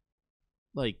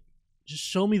 like, just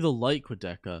show me the light,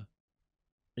 Quadeca.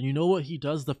 And you know what he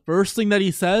does? The first thing that he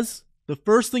says, the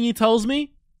first thing he tells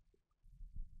me,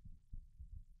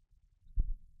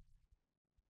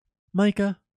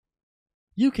 Micah,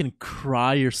 you can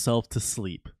cry yourself to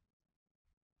sleep.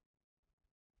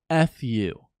 F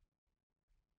you.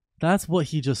 That's what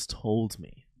he just told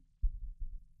me.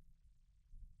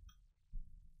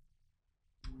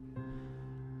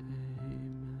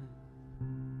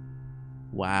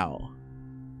 Wow.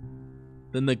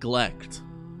 The neglect.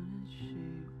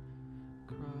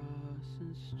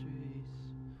 Crossing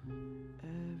streets,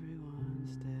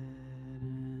 everyone's dead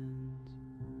ends.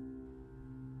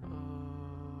 Oh,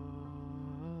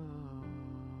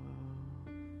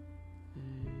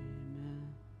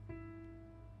 amen.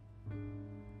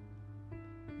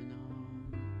 And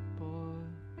boy,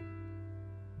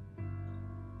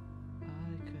 I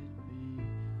could be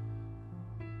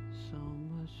so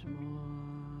much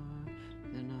more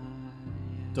than I am.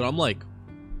 Dude, I'm like,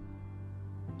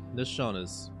 this Sean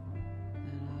is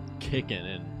kicking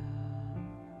in.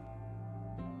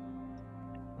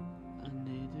 I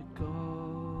need to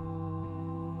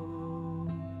go.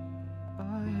 I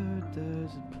heard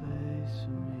there's a place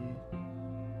for me,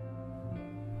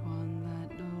 one that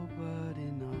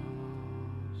nobody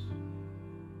knows.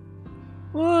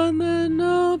 One that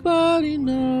nobody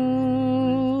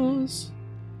knows.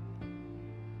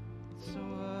 So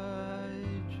I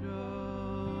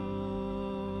drove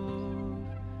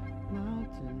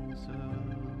mountains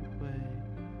away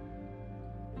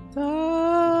to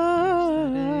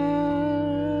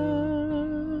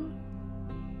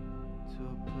a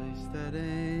place that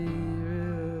ain't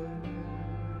real.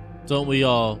 Don't we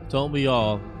all? Don't we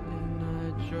all? And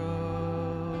I drove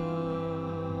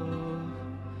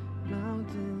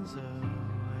mountains away.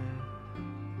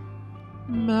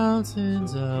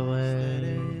 Mountains That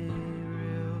away. ain't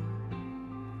real.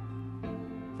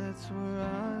 That's where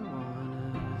I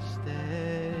wanna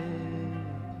stay.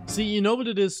 See, you know what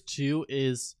it is too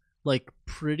is like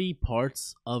pretty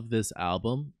parts of this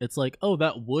album. It's like, oh,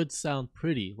 that would sound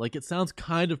pretty. Like it sounds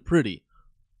kind of pretty.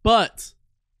 But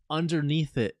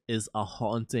underneath it is a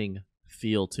haunting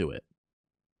feel to it.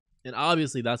 And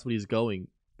obviously that's what he's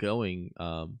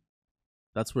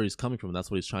that's where he's coming from. That's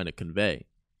what he's trying to convey.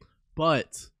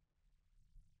 But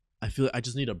I feel like I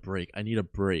just need a break. I need a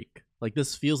break. Like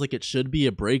this feels like it should be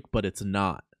a break, but it's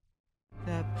not.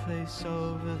 That place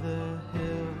over the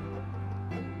hill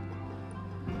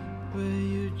where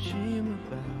you dream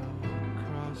about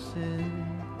crossing.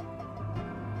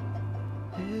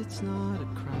 It's not a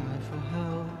cry for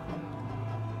help,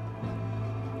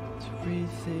 to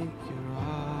rethink your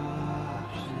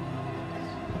options.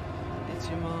 It's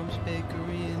your mom's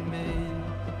bakery in Maine.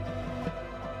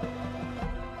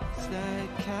 It's that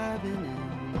cabin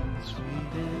in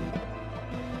Sweden.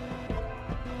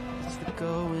 It's the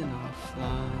going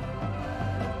offline.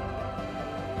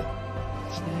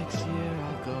 It's next year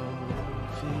I'll go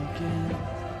vegan.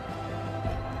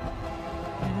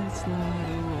 It's not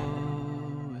a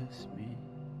woe is me.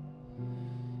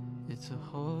 It's a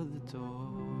hold the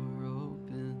door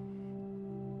open.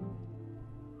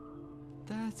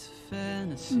 That's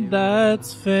fantasy.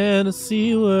 That's world.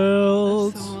 fantasy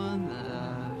world. That's the one that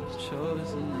I've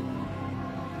chosen.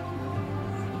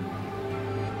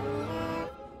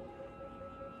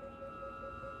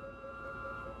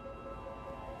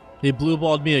 He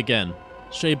blue-balled me again.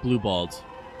 Straight blue-balled.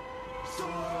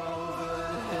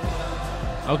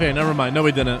 Okay, never mind. No,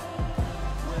 we didn't.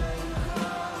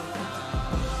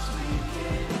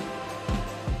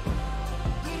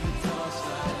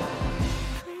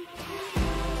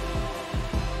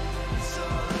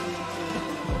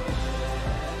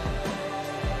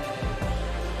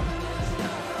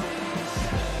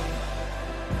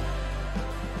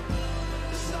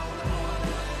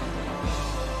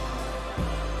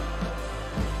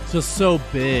 It's just so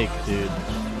big, dude.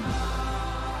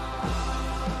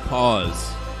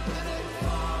 Pause.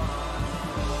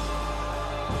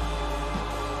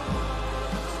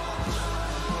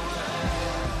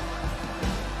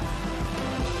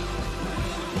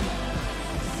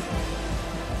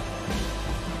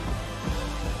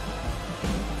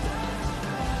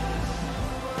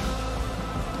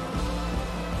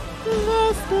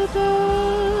 Lost the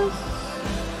dust.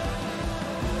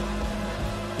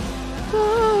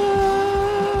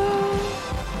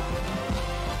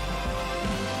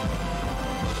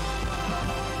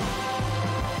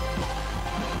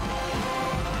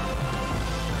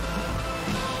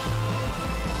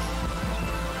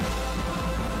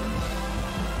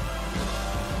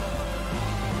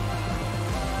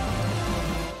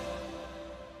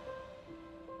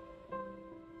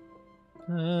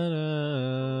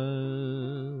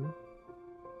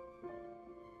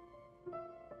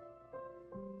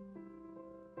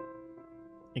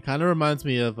 It kind of reminds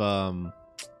me of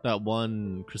that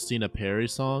one Christina Perry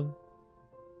song,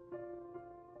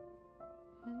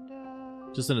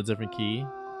 just in a different key.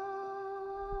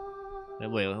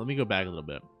 Wait, let me go back a little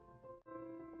bit.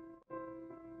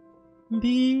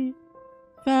 Be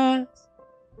fast,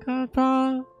 got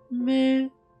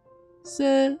promises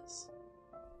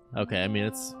Okay, I mean,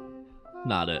 it's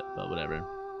not it, but whatever.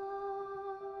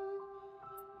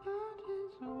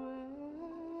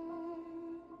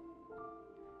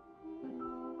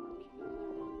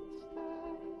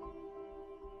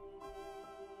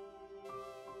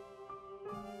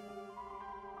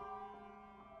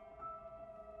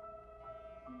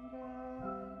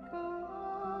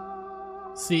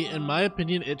 See, in my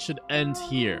opinion, it should end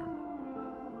here.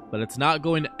 But it's not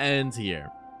going to end here.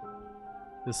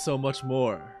 There's so much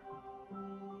more.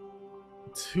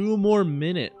 2 more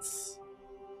minutes.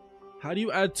 How do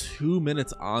you add 2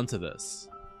 minutes onto this?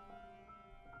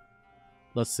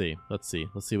 Let's see. Let's see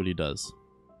what he does.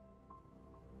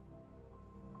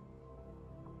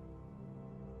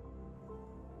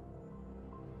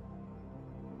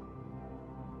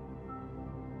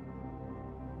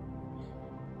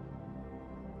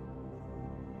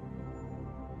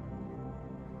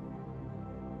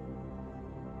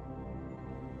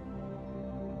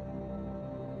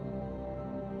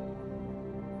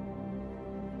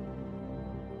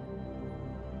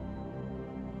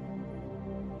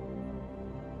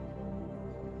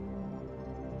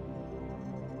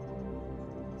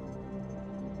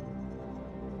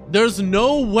 There's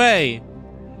no way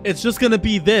it's just gonna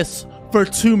be this for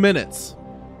 2 minutes.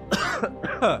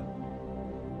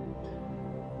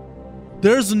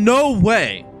 There's no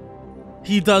way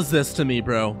he does this to me,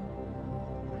 bro.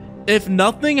 If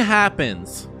nothing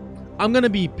happens, I'm gonna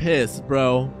be pissed,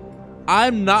 bro.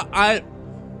 I'm about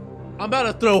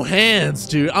to throw hands,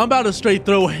 dude. I'm about to straight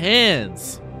throw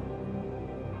hands.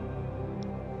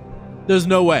 There's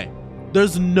no way.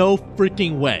 There's no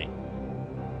freaking way.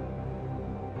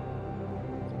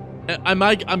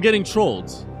 I'm getting trolled.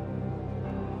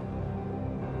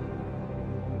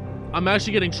 I'm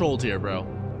actually getting trolled here, bro.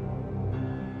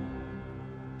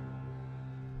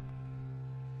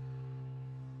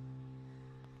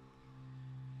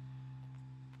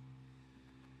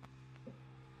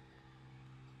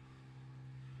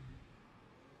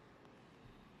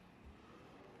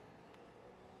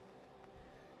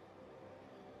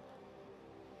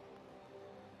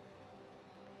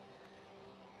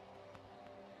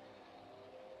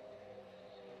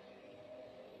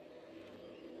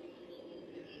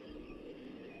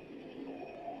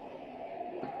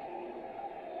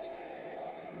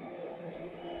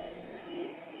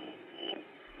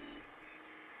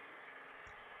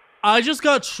 I just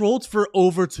got trolled for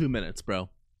over 2 minutes, bro.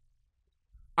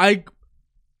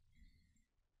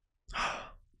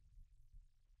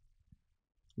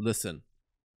 Listen.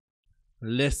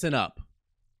 Listen up.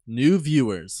 New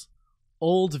viewers.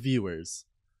 Old viewers.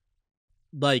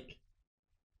 Like,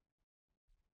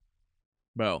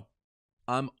 bro,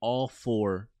 I'm all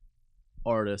for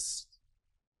artists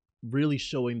really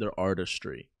showing their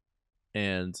artistry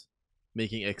and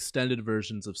making extended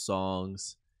versions of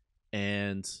songs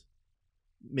and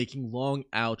making long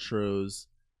outros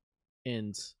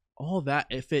and all that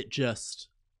if it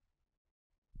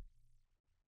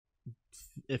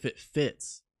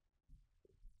fits.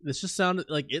 This just sounded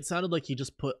like he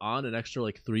just put on an extra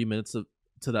like 3 minutes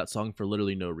to that song for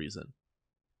literally no reason.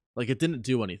 Like, it didn't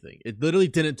do anything. It literally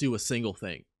didn't do a single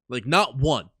thing. Like, not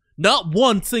one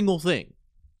single thing.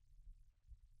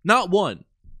 Not one.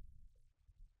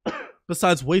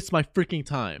 Besides waste my freaking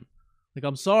time. Like,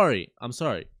 I'm sorry.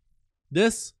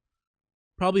 This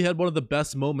probably had one of the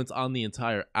best moments on the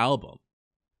entire album.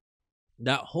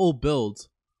 That whole build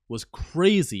was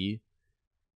crazy.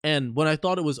 And when I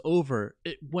thought it was over,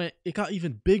 it got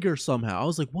even bigger somehow. I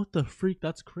was like, what the freak?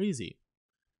 That's crazy.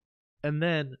 And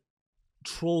then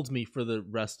trolled me for the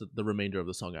remainder of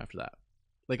the song after that.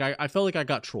 Like, I felt like I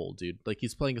got trolled, dude. Like,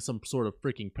 he's playing some sort of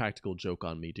freaking practical joke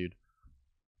on me, dude.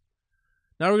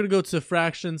 Now we're going to go to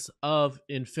Fractions of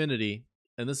Infinity.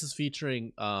 And this is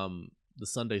featuring the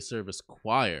Sunday Service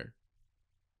Choir.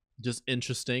 Just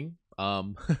interesting.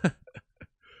 Hope.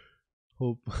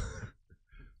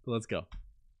 Let's go.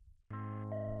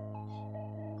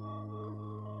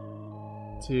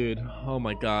 Dude, oh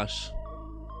my gosh.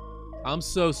 I'm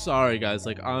so sorry, guys.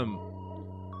 I'm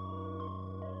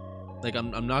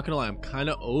not gonna lie, I'm kind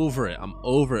of over it. I'm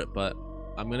over it, but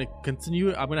I'm gonna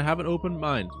continue. I'm gonna have an open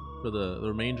mind for the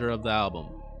remainder of the album.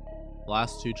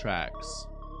 Last 2 tracks.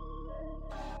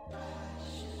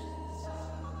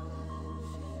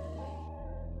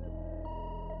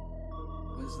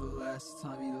 When's the last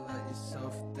time you let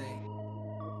yourself think?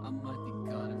 I might be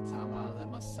gone if time I let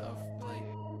myself blink.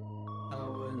 I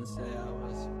wouldn't say I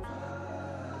was surprised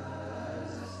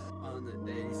on the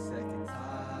 82nd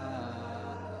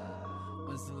time.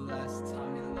 When's the last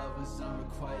time your love was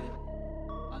unrequited?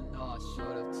 I know I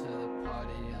showed up to the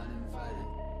party uninvited.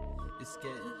 It's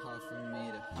getting hard for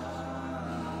me to hide.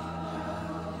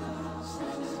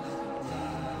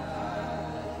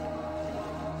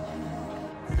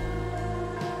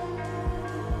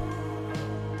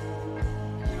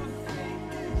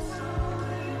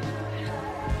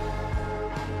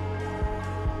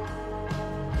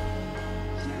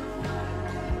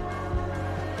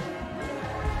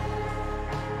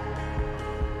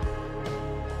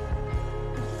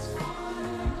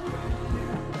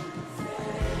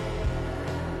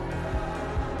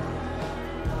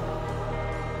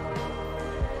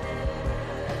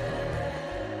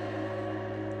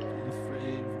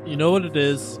 You know what it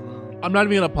is? I'm not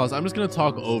even gonna pause. I'm just gonna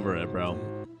talk over it, bro.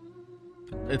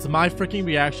 It's my freaking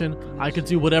reaction. I could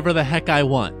do whatever the heck I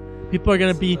want. People are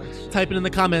gonna be typing in the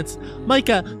comments,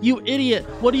 Micah, you idiot.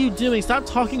 What are you doing? Stop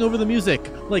talking over the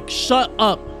music. Like, shut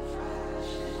up.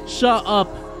 Shut up.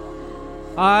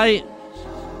 I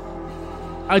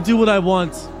do what I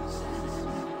want.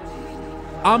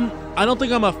 I don't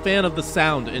think I'm a fan of the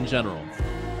sound in general.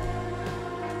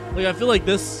 Like, I feel like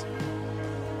this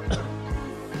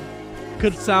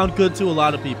could sound good to a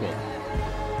lot of people,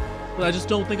 but I just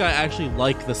don't think I actually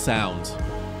like the sound.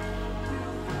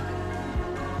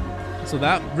 So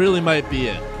that really might be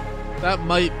it. That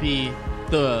might be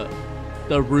the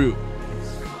root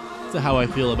to how I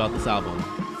feel about this album.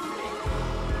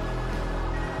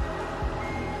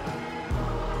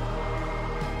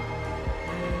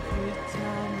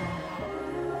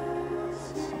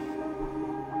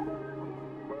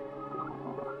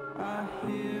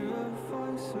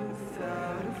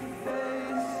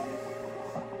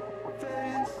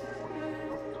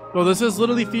 Bro, this is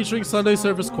literally featuring Sunday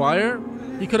Service Choir.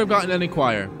 He could have gotten any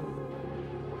choir.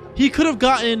 He could have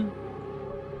gotten...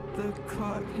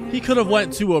 He could have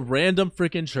went to a random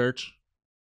freaking church,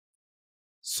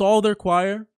 saw their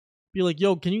choir, be like,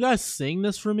 yo, can you guys sing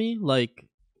this for me? Like,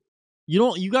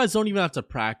 you guys don't even have to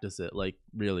practice it. Like,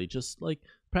 really, just like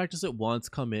practice it once,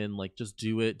 come in, like, just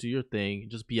do it, do your thing,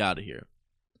 just be out of here.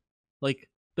 Like,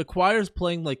 the choir's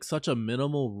playing like such a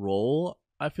minimal role,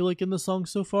 I feel like, in the song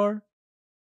so far.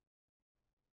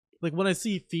 Like, when I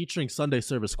see featuring Sunday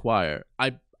Service Choir,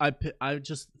 I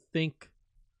just think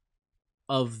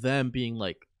of them being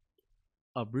like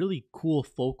a really cool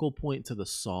focal point to the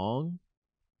song.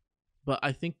 But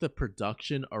I think the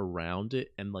production around it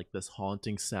and like this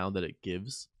haunting sound that it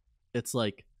gives, it's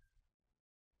like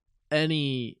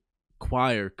any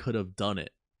choir could have done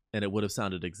it and it would have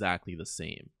sounded exactly the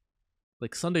same.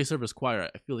 Like, Sunday Service Choir,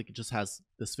 I feel like it just has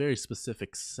this very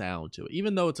specific sound to it.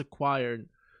 Even though it's a choir,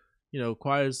 you know,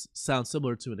 choirs sound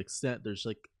similar to an extent, there's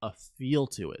like a feel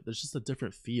to it. There's just a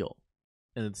different feel.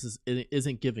 And it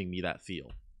isn't giving me that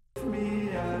feel.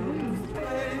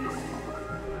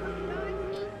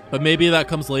 But maybe that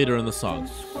comes later in the song.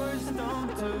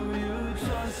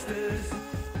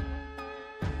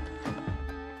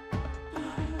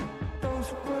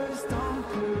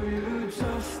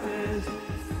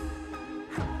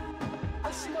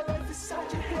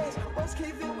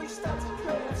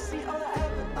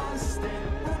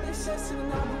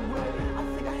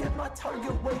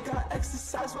 Target weight, got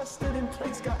exercise while stood in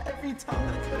place, got every time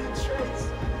that I couldn't trace.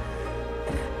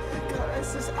 Got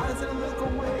restless eyes and look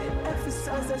away,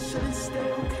 emphasize that shouldn't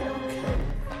stay. Okay.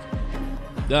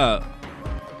 Yeah.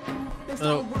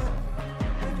 Oh.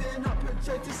 Then I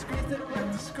project screens that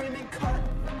like the screaming cut.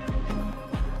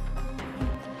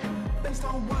 Based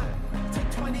on what? Take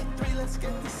 23, let's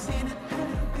get the scene and it'll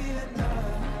be enough.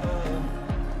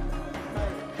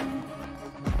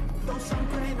 Throw some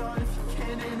grain on if you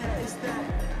can, and that is that.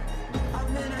 I'm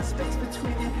in that space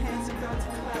between your hands about to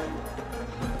clap.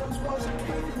 Those walls are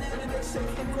caving in and they say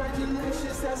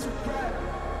congratulations, that's a wrap.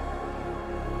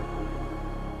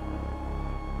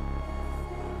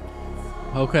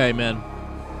 Okay, man.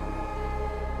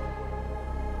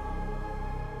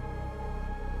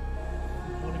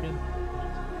 What again?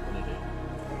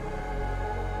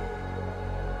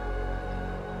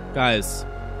 Guys,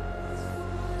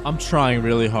 I'm trying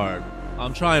really hard.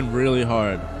 I'm trying really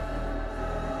hard.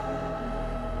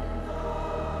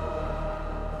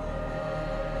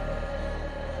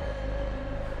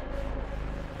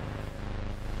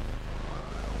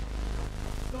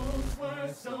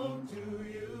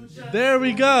 There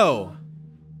we go.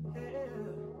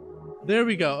 There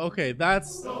we go. Okay,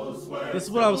 this is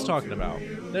what I was talking about.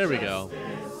 There we go.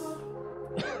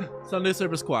 Sunday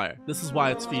Service Choir. This is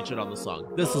why it's featured on the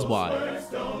song. This is why.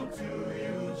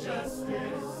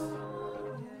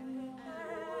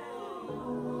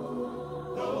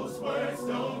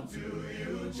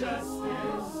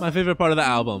 My favorite part of the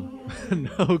album.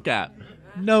 No cap.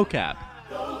 No cap.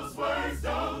 Those words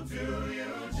don't do you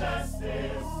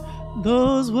justice.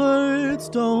 Those words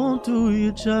don't do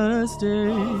you justice.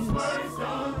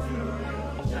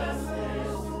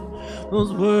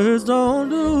 Those words don't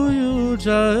do you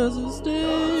justice.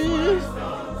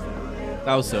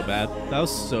 That was so bad. That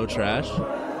was so trash.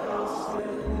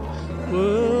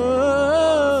 Whoa.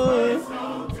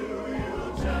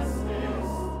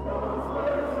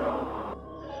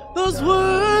 Those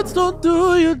words don't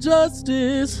do you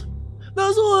justice.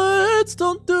 Those words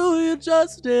don't do you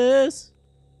justice.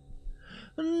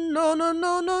 No, no,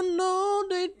 no, no, no,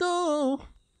 they don't.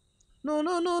 No,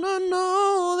 no, no, no,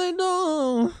 no, they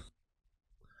don't.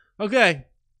 Okay.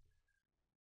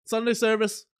 Sunday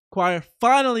service, choir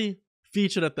finally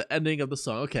featured at the ending of the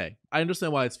song. Okay, I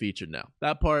understand why it's featured now.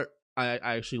 That part, I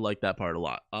actually like that part a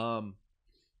lot.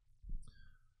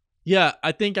 Yeah,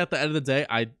 I think at the end of the day,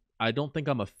 I don't think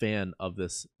I'm a fan of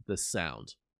this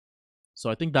sound. So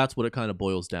I think that's what it kind of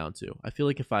boils down to. I feel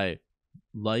like if I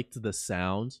liked the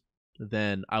sound,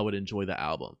 then I would enjoy the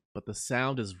album. But the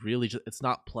sound is really just, it's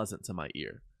not pleasant to my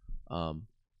ear.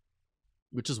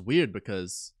 Which is weird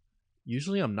because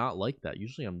usually I'm not like that.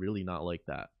 Usually I'm really not like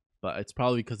that. But it's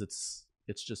probably because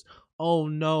it's just, oh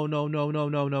no, no, no, no,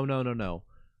 no, no, no, no, no.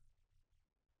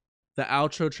 The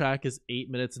outro track is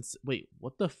 8 minutes and wait,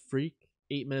 what the freak?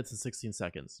 8 minutes and 16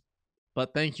 seconds.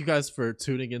 But thank you guys for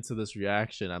tuning into this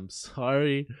reaction. I'm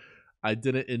sorry I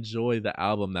didn't enjoy the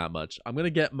album that much. I'm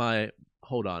gonna get my,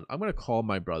 hold on, I'm gonna call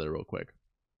my brother real quick.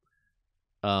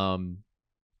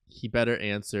 He better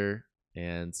answer,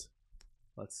 and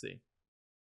let's see.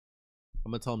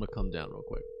 I'm gonna tell him to come down real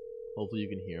quick. Hopefully you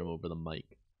can hear him over the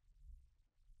mic.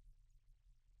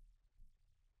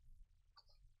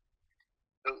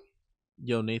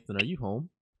 Yo, Nathan, are you home?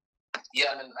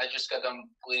 Yeah, I just got done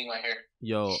bleeding my hair.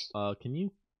 Yo, can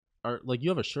you, like, you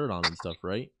have a shirt on and stuff,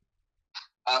 right?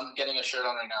 I'm getting a shirt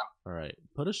on right now. All right,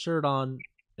 put a shirt on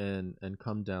and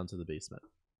come down to the basement.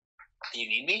 Do you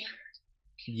need me?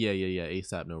 Yeah,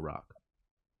 ASAP, no rock.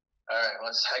 All right,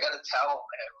 I got a towel on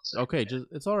my head. Okay,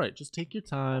 it's all right. Just take your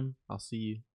time. I'll see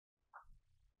you.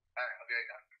 All right, I'll be right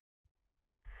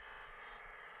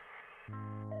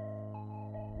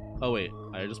back. Oh wait,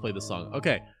 I just played the song.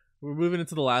 Okay, we're moving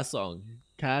into the last song.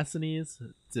 Cassidy's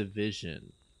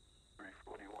Division.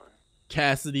 341.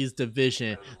 Cassidy's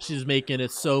Division. She's making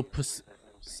it so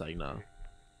psych nah.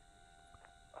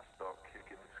 I stopped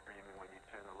kicking and screaming when you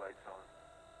turned the lights on.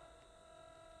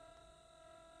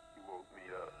 You woke me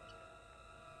up.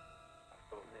 I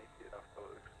felt naked, I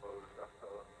felt exposed, I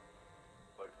felt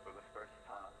like for the first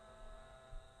time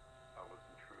I was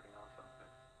intruding on something.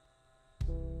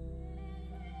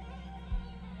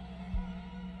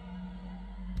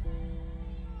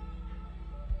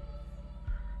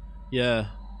 Yeah.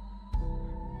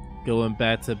 Going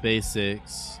back to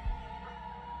basics.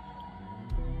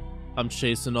 I'm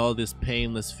chasing all these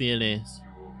painless feelings.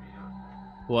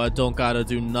 Well, I don't gotta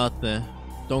do nothing.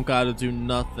 Don't gotta do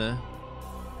nothing.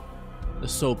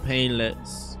 It's so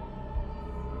painless.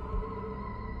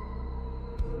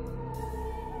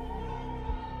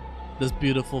 This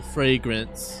beautiful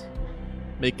fragrance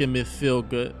making me feel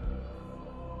good.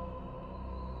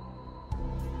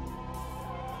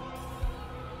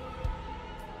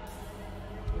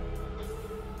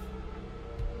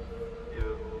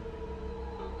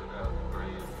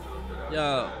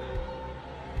 Yeah.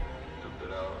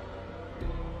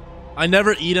 I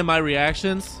never eat in my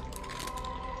reactions,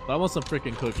 but I want some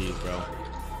freaking cookies, bro.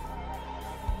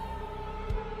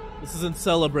 This is in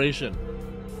celebration.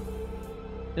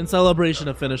 In celebration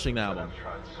of finishing the album.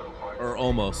 Or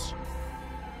almost.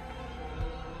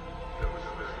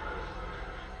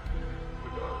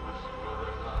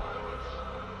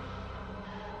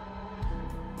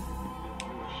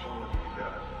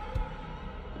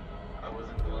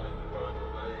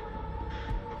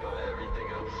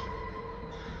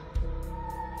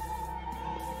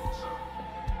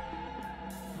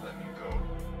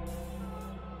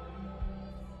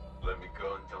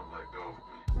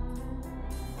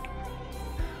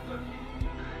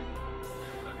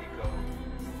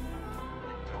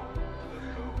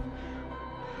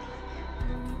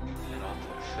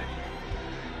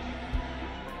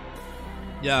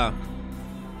 Yeah.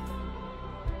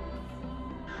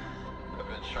 I've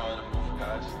been trying to move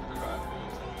past the crack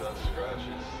wounds and dust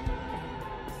scratches,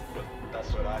 but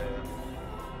that's what I am,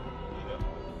 you know?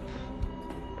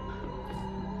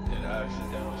 An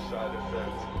accidental side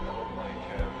effect of a blank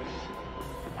canvas.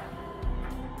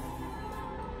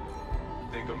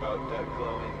 Think about that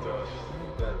glowing dust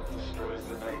that destroys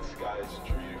the night sky's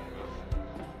dream of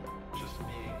just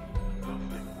being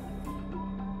nothing.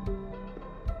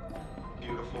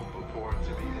 Beautiful but born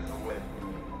to be in the way.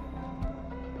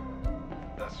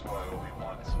 That's That's why all we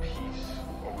want is peace.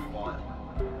 All we want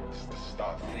is to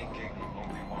stop thinking. All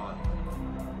we want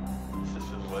is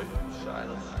just a light and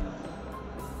silence.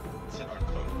 It's in our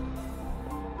code.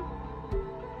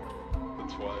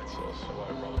 That's why it's also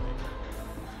ironic.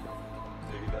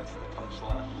 Maybe that's the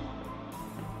punchline.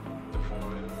 The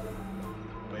void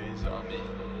weighs on me.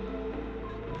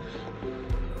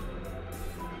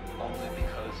 Only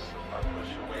because I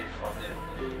push away from it.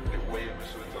 It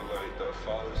waves with the light that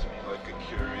follows me like a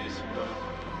curious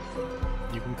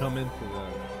dove. You can come in for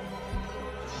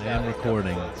the man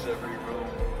recording Every room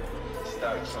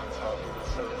stacks on top of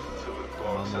itself until it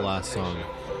blows on the out last song.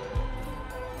 picture.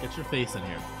 Get your face in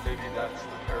here. Maybe that's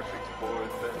the perfect void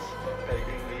that's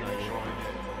begging me to join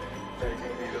it,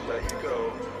 begging me to let you go.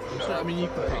 Sure, I mean, you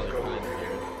can Let it probably go find over it.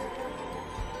 here.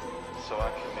 So I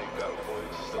can make that void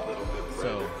just a little bit brighter.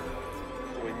 So,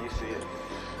 When you see it.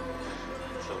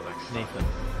 Until next time. Nathan,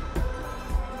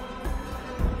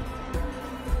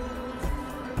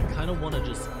 I kind of want to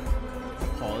just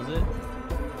pause it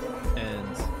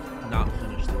and not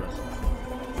finish the rest of the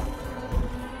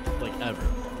song. Like, ever.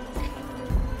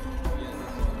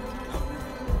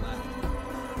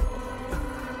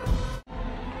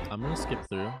 I'm gonna skip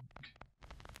through.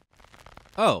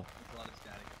 Oh,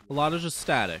 a lot of just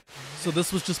static. So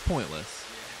this was just pointless.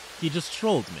 He just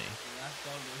trolled me.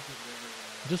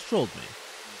 Just trolled me.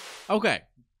 Okay.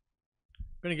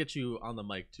 I'm gonna get you on the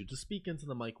mic too. Just speak into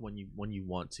the mic when you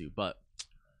want to. But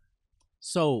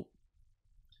so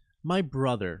my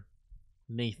brother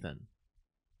Nathan,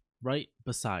 right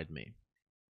beside me.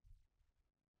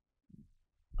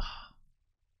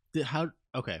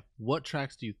 Okay, what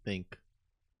tracks do you think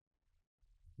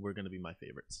were gonna be my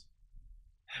favorites?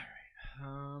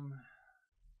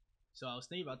 So I was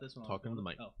thinking about this when Talking to the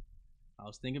mic. I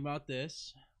was thinking about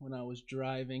this when I was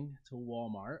driving to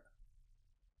Walmart.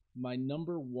 My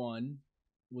number one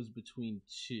was between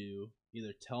two.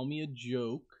 Either Tell Me a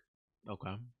Joke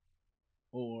Okay.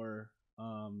 or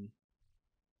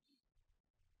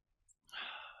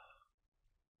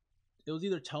it was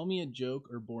either Tell Me a Joke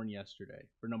or Born Yesterday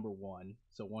for number one.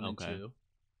 So one Okay. and two.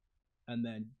 And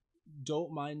then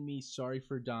Don't Mind Me, Sorry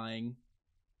for Dying,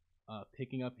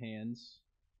 Picking Up Hands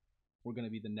were going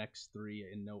to be the next three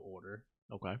in no order.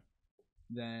 Okay.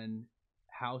 Then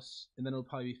House, and then it'll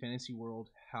probably be Fantasy World,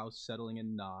 House, Settling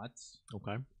in Knots.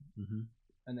 Okay. Mm-hmm.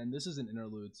 And then this is an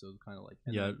interlude, so kind of like...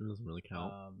 and Yeah, then, it doesn't really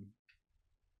count.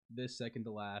 this second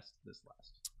to last, this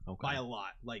last. Okay. By a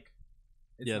lot. Like,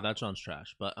 it's Yeah, not- that sounds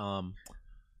trash. But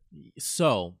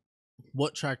so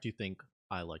what track do you think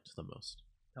I liked the most?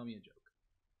 Tell Me a Joke.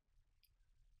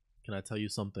 Can I tell you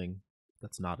something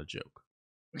that's not a joke?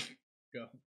 Go.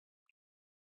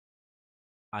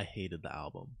 I hated the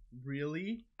album.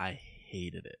 Really? I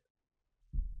hated it.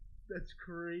 That's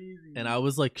crazy. And I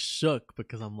was like shook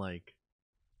because I'm like,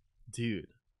 dude,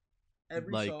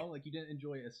 Every like- song, like you didn't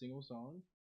enjoy a single song?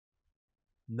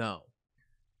 no.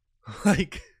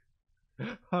 Like,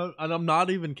 and I'm not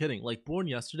even kidding. Like, Born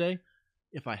Yesterday,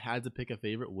 if I had to pick a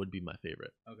favorite, would be my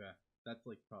favorite. Okay. That's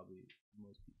like probably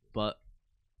most people. But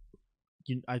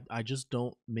I just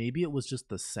don't. Maybe it was just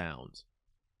the sound.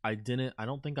 I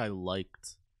don't think I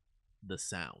liked the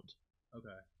sound. Okay.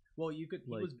 Well, you could.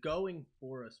 He Like- was going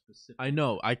for a specific. I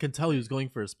know. I can tell he was going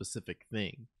for a specific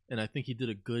thing, and I think he did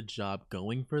a good job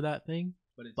going for that thing.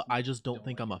 but it's, But I just don't don't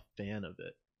think like I'm it. a fan of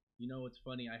it. You know what's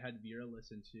funny? I had Vera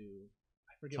listen to.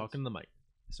 I forget. Talking to the mic.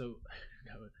 So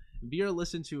Vera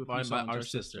listened to a few My- songs. our Our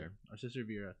sister. sister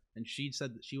Vera, and she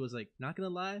said that she was like, not gonna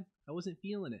lie, I wasn't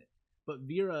feeling it. But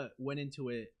Vera went into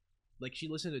it like she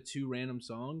listened to two random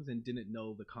songs and didn't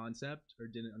know the concept or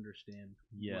didn't understand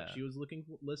Yeah. what she was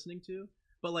listening to.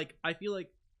 But like, I feel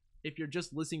like if you're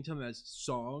just listening to them as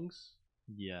songs,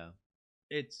 Yeah.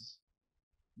 it's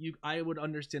I would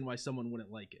understand why someone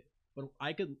wouldn't like it. But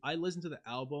I listened to the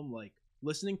album, like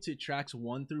listening to tracks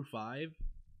 1 through 5.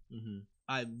 Mm-hmm.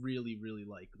 I really, really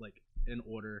like in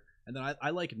order. And then I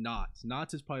like Knots.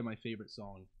 Knots is probably my favorite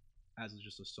song as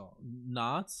just a song.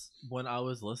 Knots, when I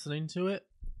was listening to it,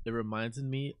 it reminded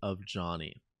me of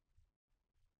Johnny.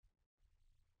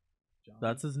 John.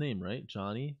 That's his name, right?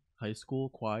 Johnny? High school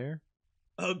choir?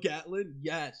 Oh, Gatlin?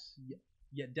 Yes.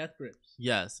 Yeah, Death Grips.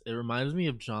 Yes, it reminds me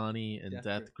of Johnny and Death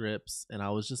Death Grips, and I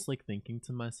was just like thinking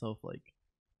to myself, like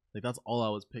that's all I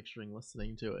was picturing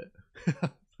listening to it.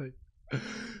 Like,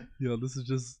 this is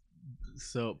just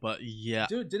so. But yeah,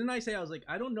 Dude, didn't I say I was like,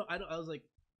 I don't know. I was like,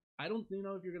 I don't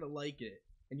know if you're gonna like it.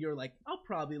 And you're like, I'll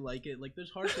probably like it. Like, there's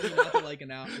hard for me not to like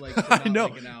an album. Like, to I not know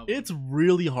like an album. it's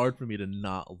really hard for me to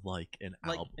not like an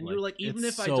like, album. and you're like, even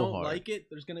it's if I so don't hard. like it,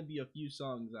 there's gonna be a few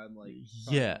songs I'm like,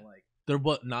 probably Yeah. gonna like. There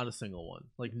was not a single one.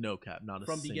 Like no cap, not a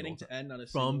From single beginning time. to end, not a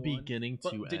single From one? beginning But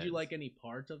to end. did you like any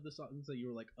parts of the songs that you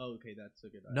were like, oh, okay, that's a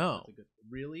good. No. That's a good.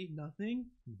 Really, nothing.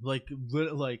 like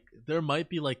there might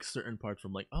be like certain parts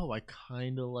from like, oh, I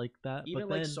kind of like that. Even but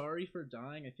like then, "Sorry for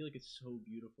Dying," I feel like it's so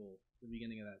beautiful. The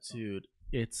beginning of that song. dude,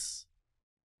 it's.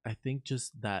 I think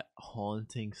just that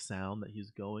haunting sound that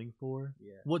he's going for.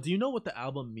 Yeah. What do you know what the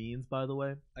album means, by the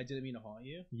way? I didn't mean to haunt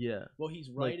you. Yeah. Well, he's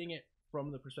writing it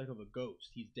from the perspective of a ghost.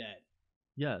 He's dead.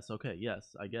 Yes. Okay.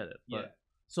 Yes, I get it. But, Yeah.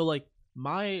 So like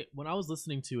when I was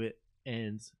listening to it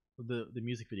and the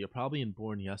music video, probably in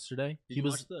Born Yesterday, Did you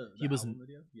watch the he was album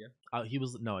video? Yeah. he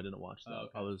was no, I didn't watch that. Oh,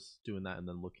 okay. I was doing that and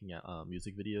then looking at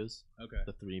music videos, Okay.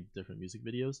 the 3 different music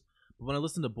videos. But when I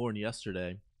listened to Born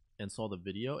Yesterday and saw the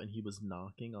video and he was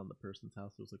knocking on the person's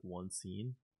house, there was like one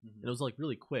scene and it was like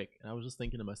really quick, and I was just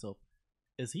thinking to myself,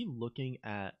 is he looking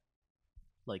at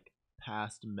like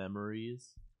past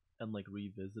memories and like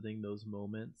revisiting those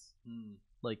moments?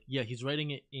 Like, yeah, he's writing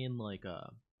it in like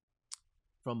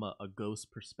from a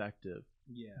ghost perspective,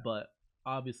 Yeah. but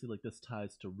obviously like this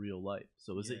ties to real life.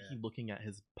 So is it Yeah. he looking at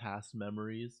his past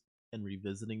memories and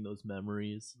revisiting those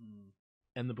memories?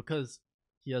 And then because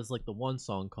he has like the one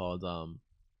song called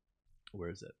where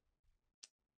is it,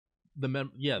 the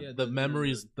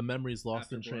memories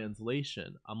lost in Afterborn.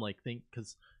 translation. I'm like,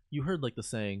 because you heard like the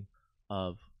saying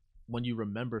of when you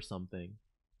remember something,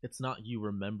 it's not you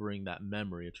remembering that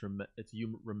memory, it's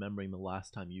you remembering the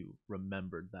last time you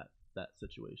remembered that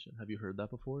situation. Have you heard that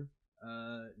before?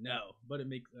 No, but it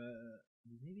makes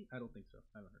maybe, I don't think so.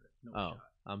 I haven't heard it. No Oh, shot.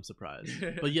 I'm surprised.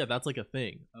 But yeah, that's like a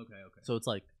thing. Okay. So it's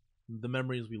like the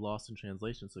memories we lost in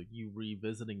translation. So you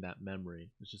revisiting that memory.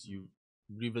 It's just you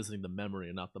revisiting the memory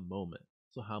and not the moment.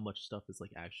 So how much stuff is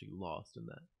like actually lost in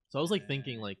that? So I was like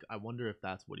thinking, like, I wonder if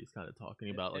that's what he's kind of talking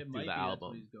about, like it through might the be album. That's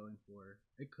what he's going for.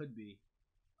 It could be.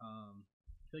 I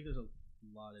feel like there's a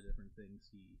lot of different things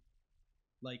he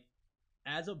like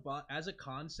as a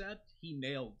concept. He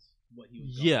nailed what he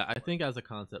was. Yeah, going I for. think as a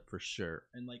concept for sure.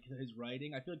 And like his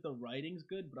writing, I feel like the writing's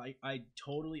good, but I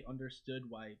totally understood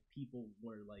why people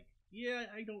were like, yeah,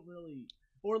 I don't really,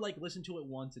 or like listen to it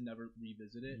once and never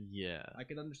revisit it. Yeah. I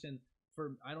could understand.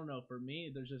 I don't know, for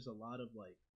me there's just a lot of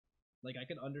like I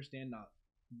could understand not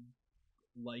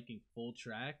liking full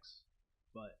tracks,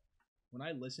 but when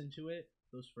I listened to it,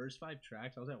 those first 5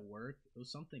 tracks, I was at work, it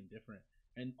was something different.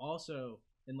 And also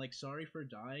in like Sorry for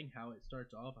Dying, how it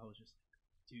starts off, I was just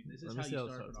like, dude, this is Let me how see you how it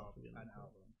start starts off off again. an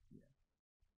album. Yeah.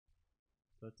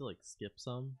 Do I have to like skip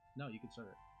some? No, you can start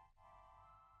it.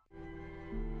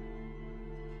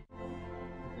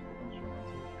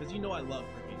 Because you know I love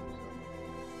freaking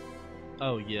stuff.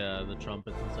 Oh yeah, the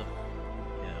trumpets and stuff.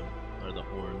 Yeah, or the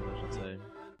horns, I should say.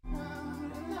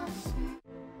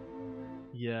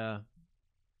 Yeah.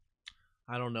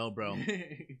 I don't know, bro.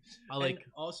 I like. And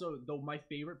also, though, my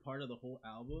favorite part of the whole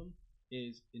album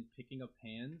is in Picking Up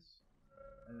Hands.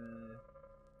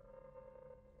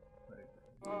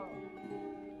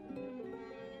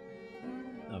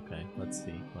 Okay, let's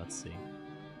see.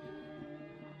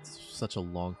 It's such a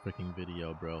long freaking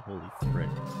video, bro. Holy frick.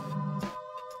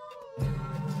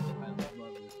 I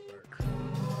love this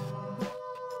part.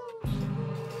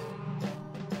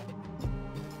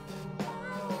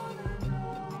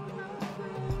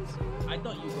 I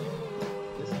thought you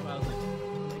like this is why I was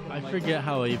like. I forget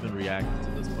how I even reacted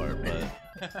to this part,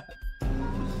 but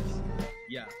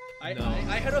Yeah, No,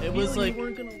 I had a it feeling was like- you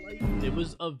weren't gonna like it. it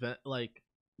was like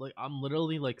I'm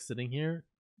literally like sitting here,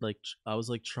 like I was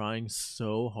like trying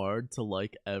so hard to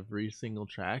like every single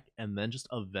track, and then just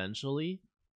eventually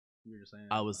You were just saying.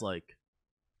 I was like,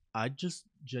 I just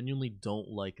genuinely don't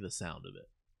like the sound of it.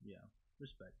 Yeah,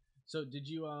 respect. So did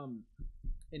you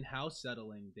in House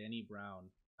Settling, Danny Brown?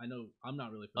 I know I'm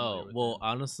not really familiar Oh with well, him.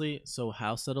 honestly, so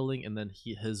House Settling and then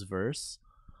his verse,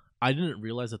 I didn't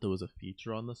realize that there was a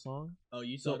feature on the song. Oh,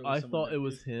 you So thought it was I someone thought that it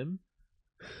was did- him.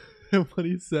 When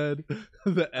he said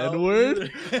the Oh, N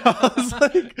word, you- I was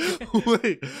like,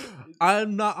 wait,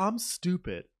 I'm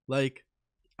stupid. Like,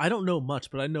 I don't know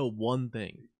much, but I know one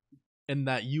thing, and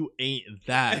that you ain't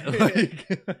that. Like,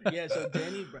 Yeah, so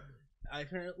Danny Brown,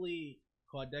 apparently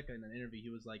Quadeca in an interview, he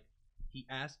was like, he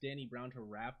asked Danny Brown to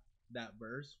rap that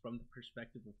verse from the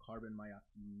perspective of carbon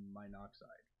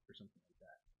monoxide or something like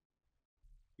that,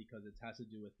 because it has to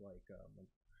do with like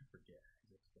I forget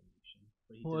his explanation.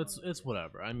 But he well, did it's on the video.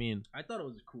 whatever. I mean, I thought it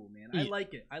was cool, man. I Yeah.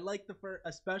 like it. I like the first,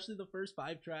 especially the first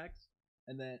 5 tracks,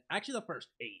 and then actually the first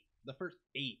 8. The first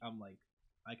 8, I'm like,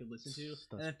 I could listen to. That's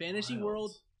And then Fantasy wild.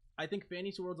 World, I think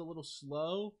Fantasy World's a little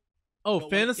slow, Oh, But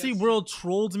when it Fantasy gets- World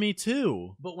trolled me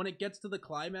too. but when it gets to the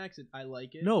climax, I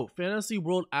like it. No, Fantasy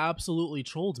World absolutely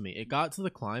trolled me. It got to the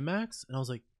climax, and I was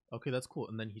like, Okay, that's cool.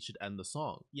 And then he should end the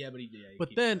song. Yeah, but he But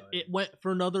keeps then going. it went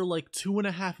for another like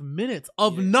 2.5 minutes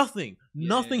of Yeah. nothing. Yeah,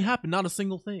 Nothing yeah. happened. Not a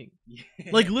single thing. Yeah.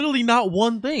 Like literally not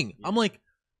one thing. Yeah. I'm like,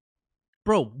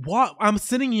 bro, what? I'm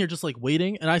sitting here just like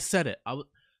waiting, and I said it.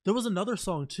 There was another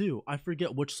song too. I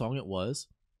forget which song it was,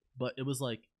 but it was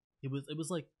like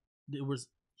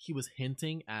he was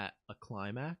hinting at a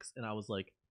climax, and I was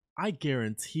like, I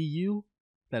guarantee you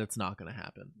that it's not gonna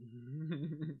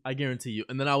happen. I guarantee you.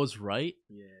 And then I was right,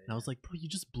 Yeah. and I was like, bro, you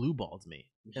just blue balled me.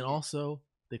 And also,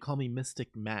 they call me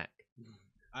Mystic Mac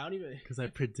I don't even because I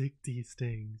predict these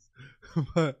things.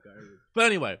 but garbage.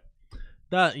 anyway,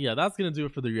 that's gonna do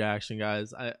it for the reaction,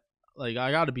 guys. I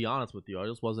gotta be honest with you. I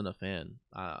just wasn't a fan.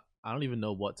 I don't even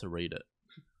know what to rate it.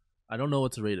 I don't know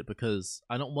what to rate it because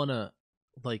I don't want to,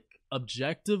 like,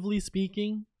 objectively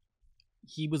speaking,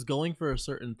 he was going for a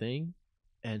certain thing,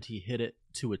 and he hit it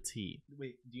to a T.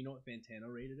 Wait, do you know what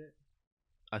Fantano rated it?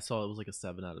 I saw it was like a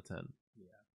 7 out of 10.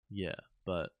 Yeah,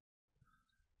 but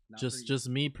Not for you. just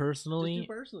me personally, Just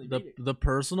do personally. the rate it. the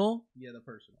personal Yeah, the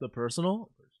personal. the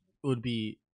personal would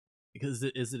be, because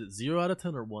is it 0 out of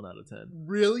 10 or 1 out of 10?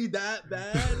 Really that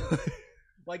bad?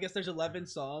 Well, I guess there's 11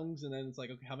 songs, and then it's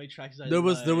like, okay, how many tracks did I there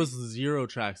was like? 0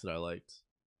 tracks that I liked.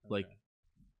 Like, Okay.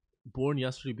 Born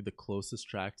Yesterday would be the closest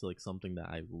track to like something that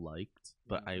I liked,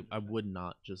 but Yeah, I would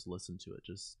not just listen to it.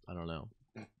 Just, I don't know.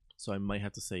 So I might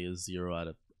have to say a 0 out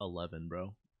of 11,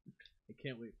 bro. I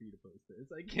can't wait for you to post this.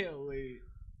 I can't wait.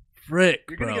 Frick,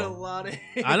 You're bro. gonna get a lot of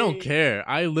hate. I don't care.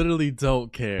 I literally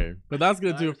don't care. But that's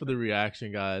gonna I do it for the understand.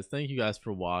 reaction, guys. Thank you guys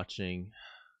for watching.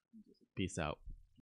 Peace out.